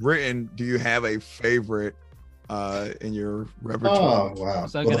you've written, do you have a favorite in your repertoire? Oh wow!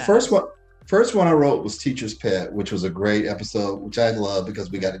 So Well, the first one I wrote was Teacher's Pet, which was a great episode, which I love because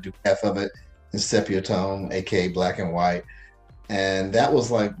we got to do half of it in sepia tone, aka black and white, and that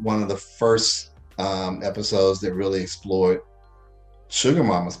was like one of the first episodes that really explored Sugar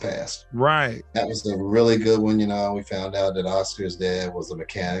Mama's past. Right. That was a really good one. You know, we found out that Oscar's dad was a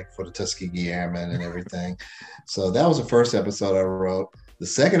mechanic for the Tuskegee Airmen and everything. So that was the first episode I wrote. The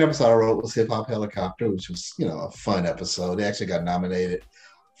second episode I wrote was Hip Hop Helicopter, which was, you know, a fun episode. They actually got nominated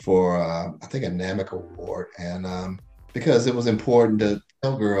for, I think, a NAMIC award. And because it was important to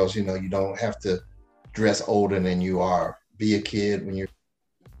tell girls, you know, you don't have to dress older than you are. Be a kid when you're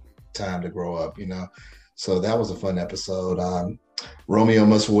time to grow up, you know. So that was a fun episode. Romeo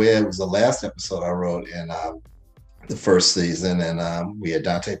Must Wed was the last episode I wrote in the first season, and we had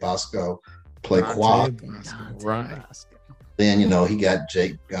Dante Bosco play Quad. Right. Then, you know, he got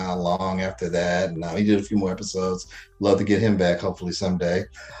Jake Long after that, and he did a few more episodes. Love to get him back, hopefully someday.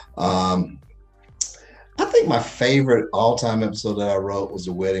 I think my favorite all-time episode that I wrote was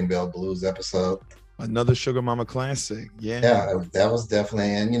the Wedding Bell Blues episode. Another Sugar Mama classic. Yeah, that was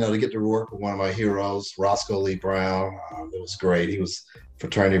definitely, and you know, to get to work with one of my heroes, Roscoe Lee Brown, it was great. He was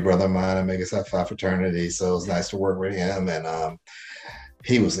fraternity brother of mine in Omega Psi Phi fraternity, so it was nice to work with him, and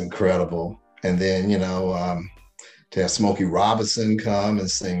he was incredible. And then, you know, to have Smokey Robinson come and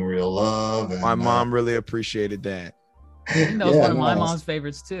sing Real Love, and my mom really appreciated that. That was one of my mom's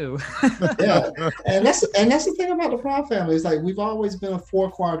favorites too. Yeah, and that's the thing about the Proud Family. It's like we've always been a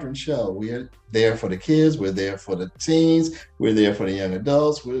 4-quadrant show. We're there for the kids, we're there for the teens, we're there for the young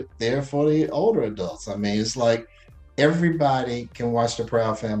adults, we're there for the older adults. I mean, it's like everybody can watch the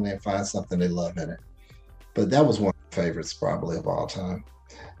Proud Family and find something they love in it. But that was one of my favorites probably of all time.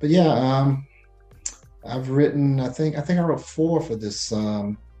 But yeah, I've written, I think I wrote 4 for this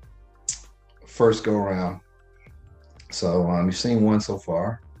first go around. So you've seen 1 so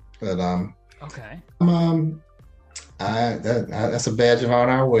far, but okay. That's a badge of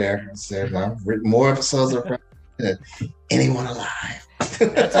honor I wear. I've written more episodes than anyone alive.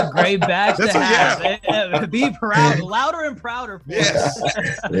 That's a great badge to have. Yeah. Be proud, louder and prouder. For yes.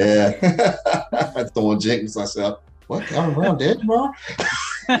 Yeah. I told Jenkins myself, "What? Calvin Brown dead tomorrow?"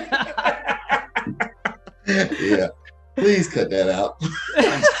 Yeah. Please cut that out.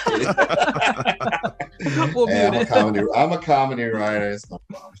 We'll hey, I'm a comedy writer. It's no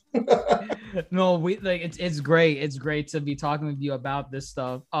problem. No, it's great. It's great to be talking with you about this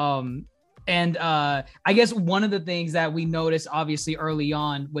stuff. And I guess one of the things that we noticed obviously early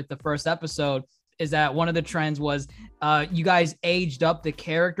on with the first episode is that one of the trends was you guys aged up the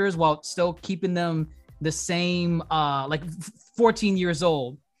characters while still keeping them the same, like 14 years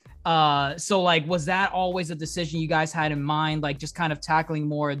old. So like, was that always a decision you guys had in mind, like just kind of tackling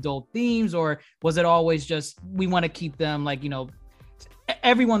more adult themes, or was it always just, we want to keep them like, you know,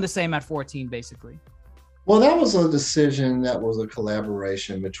 everyone the same at 14 basically? Well, that was a decision that was a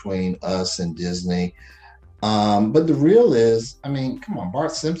collaboration between us and Disney. But the real is, I mean, come on,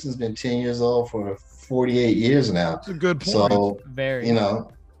 Bart Simpson's been 10 years old for 48 years now. That's a good point. So, Very, you know,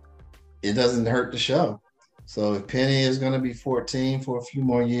 it doesn't hurt the show. So if Penny is going to be 14 for a few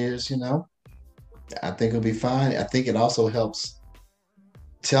more years, you know, I think it'll be fine. I think it also helps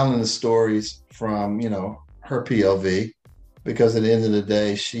telling the stories from, you know, her POV, because at the end of the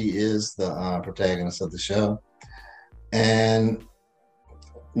day, she is the protagonist of the show. And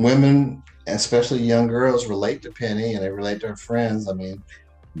women, especially young girls, relate to Penny and they relate to her friends. I mean,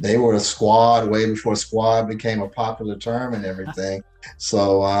 they were a squad way before squad became a popular term and everything.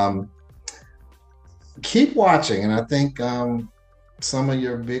 So, keep watching, and I think some of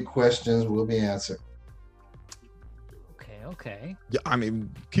your big questions will be answered. Okay. Yeah, I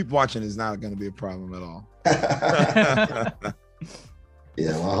mean, keep watching is not going to be a problem at all.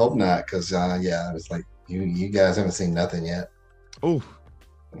 Yeah, well, I hope not, because yeah, it's like you guys haven't seen nothing yet. Oh,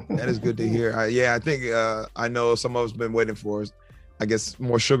 that is good to hear. I think I know some of us been waiting for, I guess,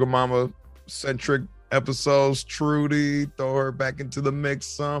 more Sugar Mama centric episodes. Trudy, throw her back into the mix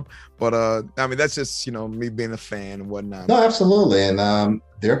some, but I mean, that's just, you know, me being a fan and whatnot. No, absolutely, and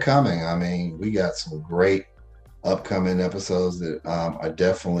they're coming. I mean, we got some great upcoming episodes that are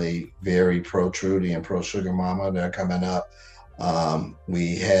definitely very pro Trudy and pro Sugar Mama. They're coming up.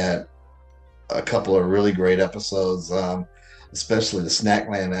 We had a couple of really great episodes, especially the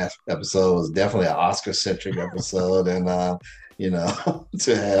Snackland episode was definitely an Oscar-centric episode, and you know,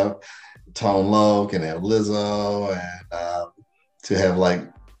 to have Tone Loc and have Lizzo, and to have like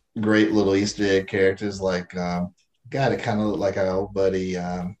great little Easter egg characters like guy that kind of looked like our old buddy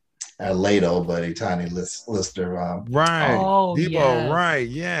our late old buddy, Tiny Lister. Right. Oh, Debo, yes. right.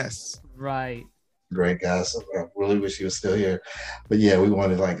 Yes. Right. Great guy. So I really wish he was still here. But yeah, we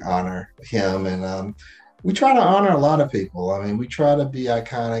wanted to like honor him. And we try to honor a lot of people. I mean, we try to be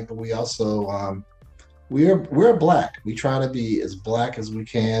iconic, but we also we're black. We try to be as black as we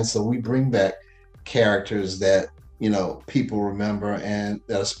can. So we bring back characters that, people remember and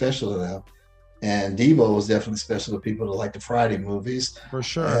that are special to them. And Debo was definitely special to people that like the Friday movies. For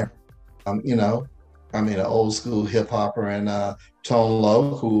sure. And, an old school hip hopper, and Tone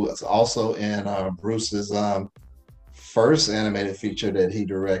Loc, who is also in Bruce's first animated feature that he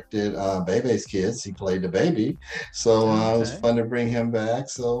directed, Bebe's Kids. He played the baby. So it was fun to bring him back.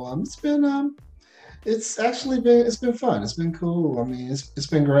 So it's been fun. It's been cool. I mean, it's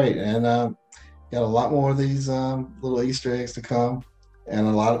been great. And got a lot more of these little Easter eggs to come, and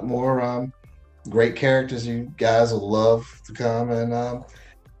a lot more great characters you guys will love to come. And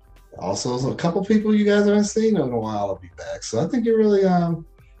also a couple people you guys haven't seen in a while will be back. So I think you're really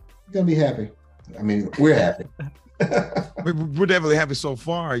gonna be happy. I mean, we're happy. We're definitely happy so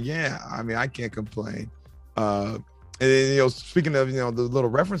far. Yeah. I mean, I can't complain. And then, speaking of, the little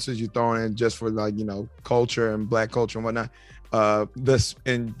references you throw in just for like, culture and black culture and whatnot, this,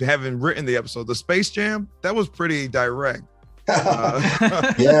 and having written the episode, the Space Jam, that was pretty direct. Yeah.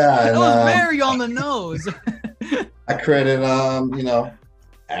 That was very on the nose. I credit,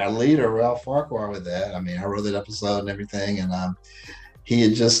 our leader, Ralph Farquhar, with that. I mean, I wrote that episode and everything. And he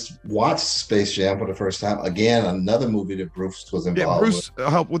had just watched Space Jam for the first time. Again, another movie that Bruce was involved with. Bruce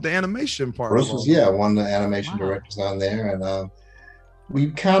helped with the animation part. Bruce was, one of the animation directors on there. And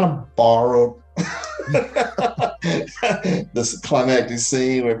we kind of borrowed this climactic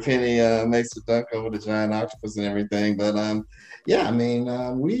scene where Penny makes the dunk over the giant octopus and everything. But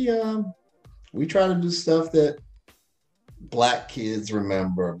we try to do stuff that Black kids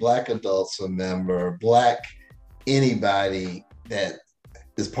remember, Black adults remember, Black anybody that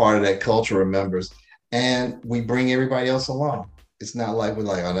is part of that culture remembers, and we bring everybody else along. It's not like we're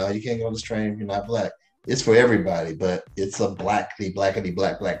like, oh no, you can't go on this train if you're not Black. It's for everybody, but it's a blackity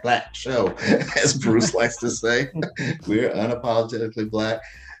black show, as Bruce likes to say. We're unapologetically Black,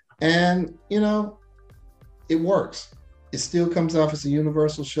 and it works. It still comes off as a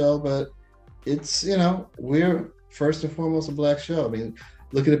universal show, but it's we're first and foremost a Black show. I mean,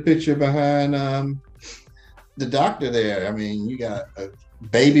 look at the picture behind the doctor there. I mean, you got a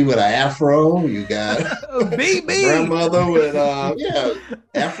baby with an afro. You got a baby grandmother with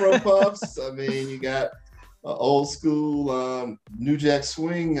afro puffs. I mean, you got an old school New Jack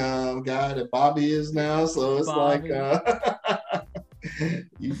Swing guy that Bobby is now. So it's Bobby. Like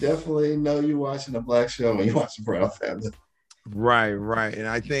you definitely know you're watching a Black show when you're watching Proud Family. Right. And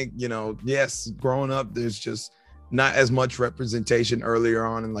I think, yes, growing up, there's just not as much representation earlier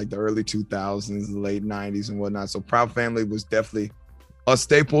on in like the early 2000s, the late 90s and whatnot. So Proud Family was definitely a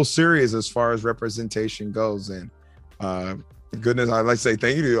staple series as far as representation goes. And goodness, I'd like to say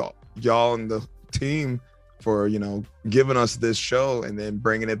thank you to y'all and the team for, giving us this show and then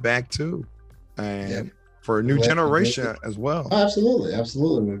bringing it back too. And for a new generation as well. Oh, absolutely.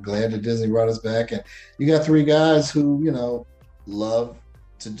 We're glad that Disney brought us back. And you got three guys who, love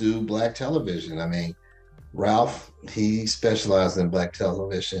to do Black television. I mean, Ralph, he specialized in Black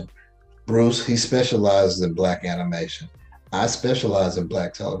television. Bruce, he specializes in Black animation. I specialize in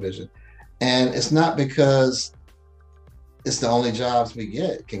Black television. And it's not because it's the only jobs we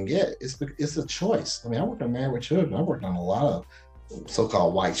can get. It's a choice. I mean, I worked on Married with Children. I worked on a lot of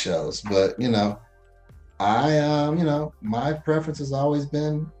so-called white shows. But, my preference has always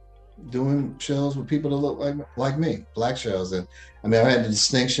been doing shows with people that look like me, Black shows. And I mean, I had the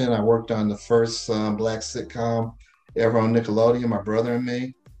distinction. I worked on the first Black sitcom ever on Nickelodeon, My Brother and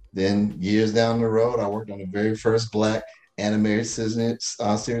Me. Then years down the road, I worked on the very first Black animated series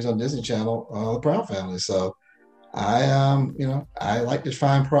on Disney Channel, The Proud Family. So I like to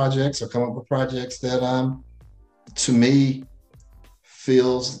find projects or come up with projects that to me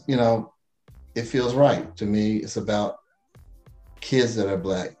feels, it feels right. To me, it's about kids that are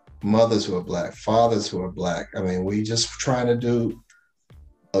Black, mothers who are Black, fathers who are Black. I mean, we just trying to do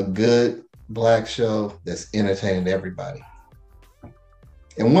a good Black show that's entertaining everybody.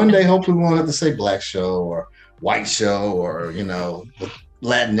 And one day, hopefully, we won't have to say Black show or white show or,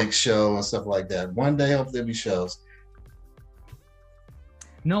 Latinx show and stuff like that. One day, hopefully, there'll be shows.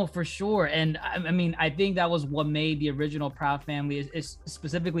 No, for sure. And I mean, I think that was what made the original Proud Family, is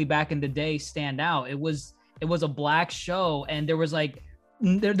specifically back in the day, stand out. It was a Black show, and there was like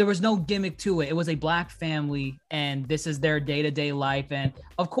there was no gimmick to it. It was a black family, and this is their day-to-day life. And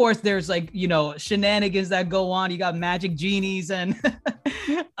of course, there's like, you know, shenanigans that go on. You got magic genies and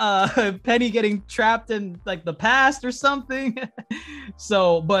Penny getting trapped in like the past or something.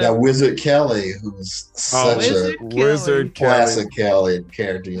 So, but that Wizard Kelly, who's such a Wizard classic Kelly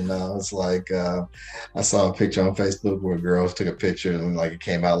character, you know, it's like I saw a picture on Facebook where girls took a picture and like it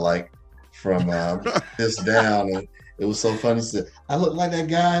came out like from this down, and it was so funny. Said, I look like that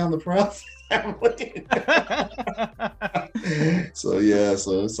guy on the Proud Family. So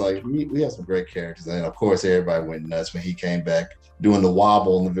it's like we have some great characters, and of course everybody went nuts when he came back doing the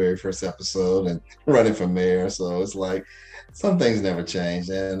wobble in the very first episode and running for mayor. So it's like some things never change.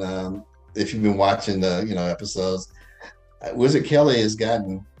 And if you've been watching the episodes, Wizard Kelly has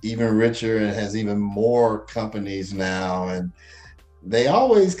gotten even richer and has even more companies now, and they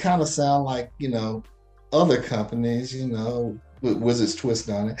always kind of sound like other companies, with Wizard's twist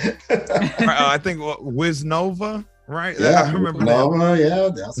on it. I think Wiz Nova, right? Yeah, I remember Nova, that. Yeah,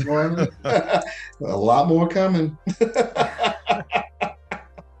 that's one. A lot more coming.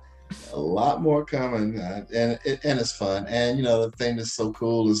 A lot more coming, and it's fun. And the thing that's so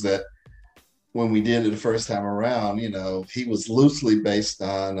cool is that when we did it the first time around, he was loosely based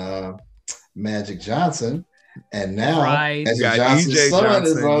on Magic Johnson. And now, Magic Johnson's son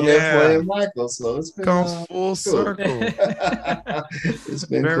is on there playing Michael, so it's been comes full circle. It's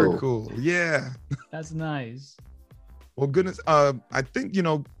been very cool. Yeah, that's nice. Well, goodness, I think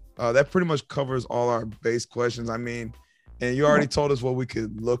that pretty much covers all our base questions. I mean, and you already told us what we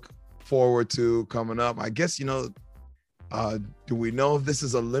could look forward to coming up. I guess do we know if this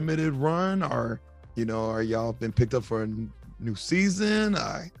is a limited run, or are y'all been picked up for a new season?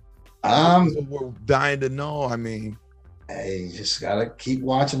 We're dying to know. I mean, hey, you just gotta keep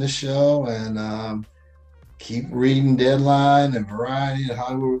watching the show and keep reading Deadline and Variety and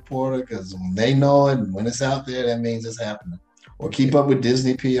Hollywood Reporter, because when they know it and when it's out there, that means it's happening. Or keep up with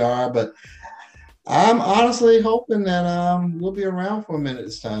Disney PR. But I'm honestly hoping that we'll be around for a minute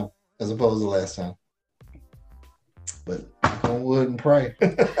this time, as opposed to last time. But go wood and pray.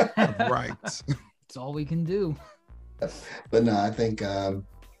 Right. That's all we can do. But no, I think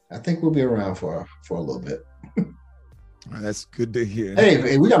we'll be around for a little bit. That's good to hear.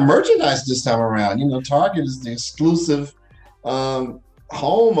 Hey, we got merchandise this time around. Target is the exclusive home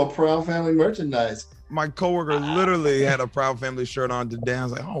of Proud Family merchandise. My coworker literally had a Proud Family shirt on today. I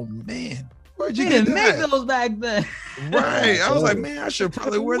was like, oh man, where'd you get get that? Make those back then. Right. I was like, man, I should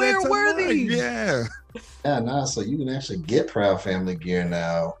probably wear that. Where were these? Yeah. Yeah, no, so you can actually get Proud Family gear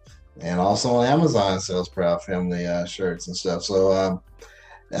now. And also on Amazon sells Proud Family shirts and stuff. So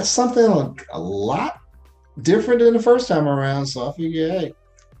that's something a lot different than the first time around. So I figure, hey,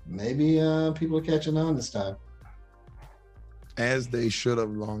 maybe people are catching on this time. As they should have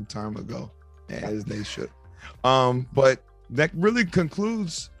long time ago. As they should. But that really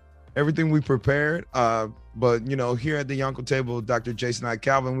concludes everything we prepared. But here at the Yonko Table, Dr. Jason I.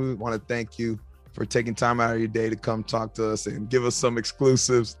 Calvin, we want to thank you for taking time out of your day to come talk to us and give us some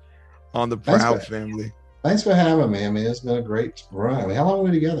exclusives on the Proud Family. Thanks for having me. I mean, it's been a great run. I mean, how long were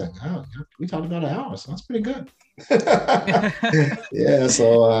we together? Oh, we talked about an hour, so that's pretty good. Yeah.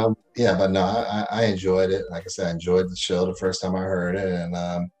 So, but no, I enjoyed it. Like I said, I enjoyed the show the first time I heard it. And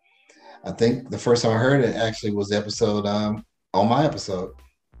I think the first time I heard it actually was the episode on my episode.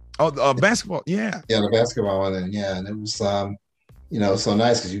 Oh, basketball. Yeah. Yeah, the basketball one. And and it was, so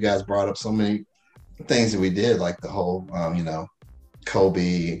nice because you guys brought up so many things that we did, like the whole,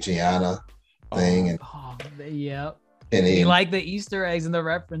 Kobe, Gianna thing. Yep. And you like the Easter eggs and the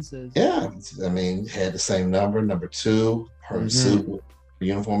references. Yeah. I mean, had the same number 2, her suit,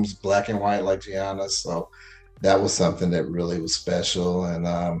 uniforms, black and white like Gianna. So that was something that really was special. And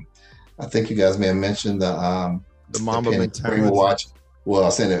I think you guys may have mentioned the Mamba mentality. Watch. Well, I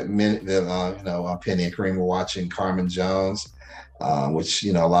was saying that Penny and Kareem were watching Carmen Jones, which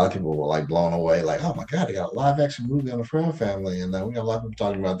a lot of people were like blown away, like, oh my God, they got a live action movie on the Proud Family, and we got a lot of people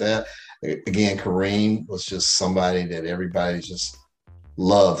talking about that. Again, Kareem was just somebody that everybody just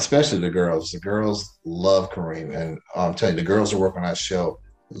loved, especially the girls. The girls love Kareem, and I'm telling you, the girls who work on our show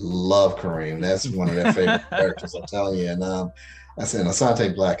love Kareem. That's one of their favorite characters. I'm telling you, and I said,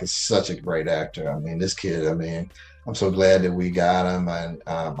 Asante Black is such a great actor. I mean, this kid. I mean, I'm so glad that we got him, and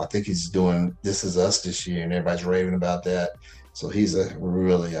I think he's doing This Is Us this year, and everybody's raving about that. So he's a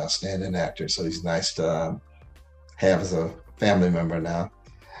really outstanding actor. So he's nice to have as a family member now.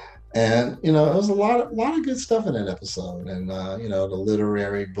 And there was a lot of good stuff in that episode, and the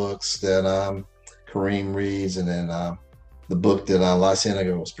literary books that Kareem reads, and then the book that La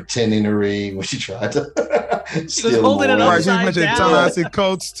Cienega was pretending to read when she tried to Just holding it Right, you upside mentioned down. Ta-Nehisi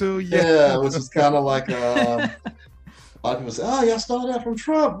Coates too. Yeah, which was kind of like a lot of people say, "Oh, y'all stole that from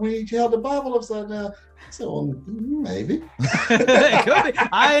Trump when he held the Bible upside down." I said, "Well, maybe." It could be.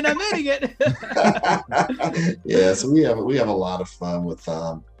 I ain't admitting it. Yeah, so we have a lot of fun with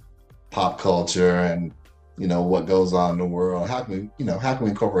pop culture and what goes on in the world. How can we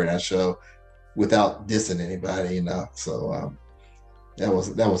incorporate our show without dissing anybody? So that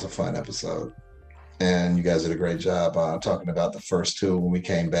was a fun episode, and you guys did a great job talking about the first two when we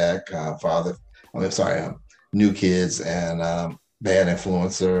came back. New Kids and Bad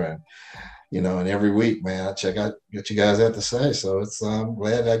Influencer, and and every week, man, I check out what you guys have to say. So it's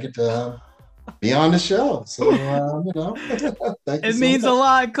glad I get to be on the show. So thank you. It means a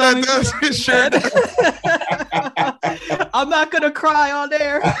lot coming from Sure. I'm not gonna cry on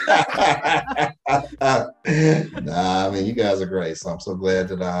air. Nah, I mean, you guys are great. So I'm so glad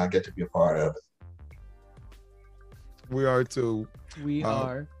that I get to be a part of it. We are too. We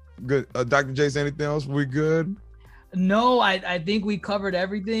are. Good. Dr. Jace, anything else? We good? No, I think we covered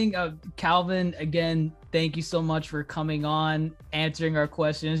everything. Calvin, again, thank you so much for coming on, answering our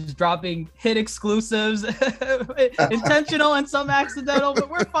questions, dropping hit exclusives, intentional and some accidental, but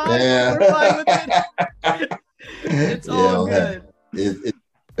we're fine. Yeah. We're fine with it. It's all good. It's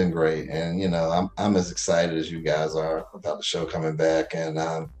been great, and I'm as excited as you guys are about the show coming back. And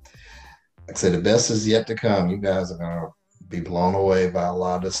like I said, the best is yet to come. You guys are gonna be blown away by a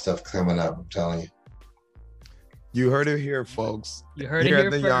lot of stuff coming up. I'm telling you. You heard it here, folks. You heard it here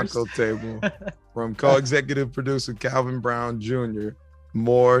at the first. Yonko table from co-executive producer Calvin Brown Jr.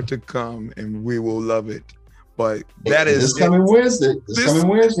 More to come, and we will love it. But that is this coming Wednesday. Coming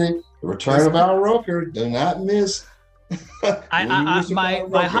Wednesday, the return of Al Roker. Do not miss.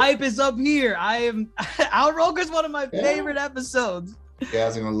 My hype is up here. Al Roker's one of my favorite episodes. You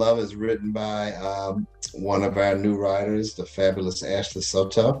guys are gonna love it. It's written by one of our new writers, the fabulous Ashley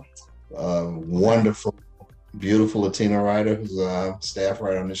Soto. Wonderful, beautiful Latina writer who's a staff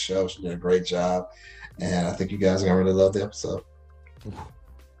writer on the show. She did a great job, and I think you guys are gonna really love the episode.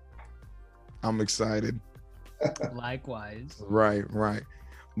 I'm excited. Likewise. Right.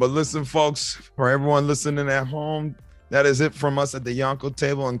 But listen, folks, for everyone listening at home, that is it from us at the Yonko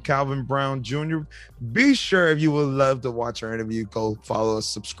table and Calvin Brown Jr. Be sure, if you would love to watch our interview, go follow us,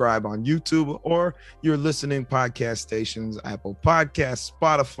 subscribe on YouTube or your listening podcast stations, Apple Podcasts,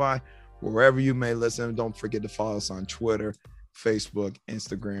 Spotify, wherever you may listen. Don't forget to follow us on Twitter, Facebook,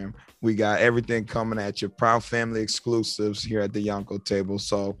 Instagram. We got everything coming at you. Proud family exclusives here at the Yonko table.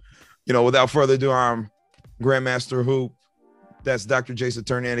 So, without further ado, I'm Grandmaster Hoop. That's Dr. Jason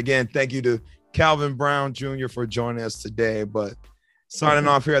Attorney. And again, thank you to Calvin Brown Jr. for joining us today. But signing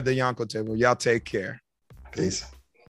off here at the Yonko table. Y'all take care. Peace.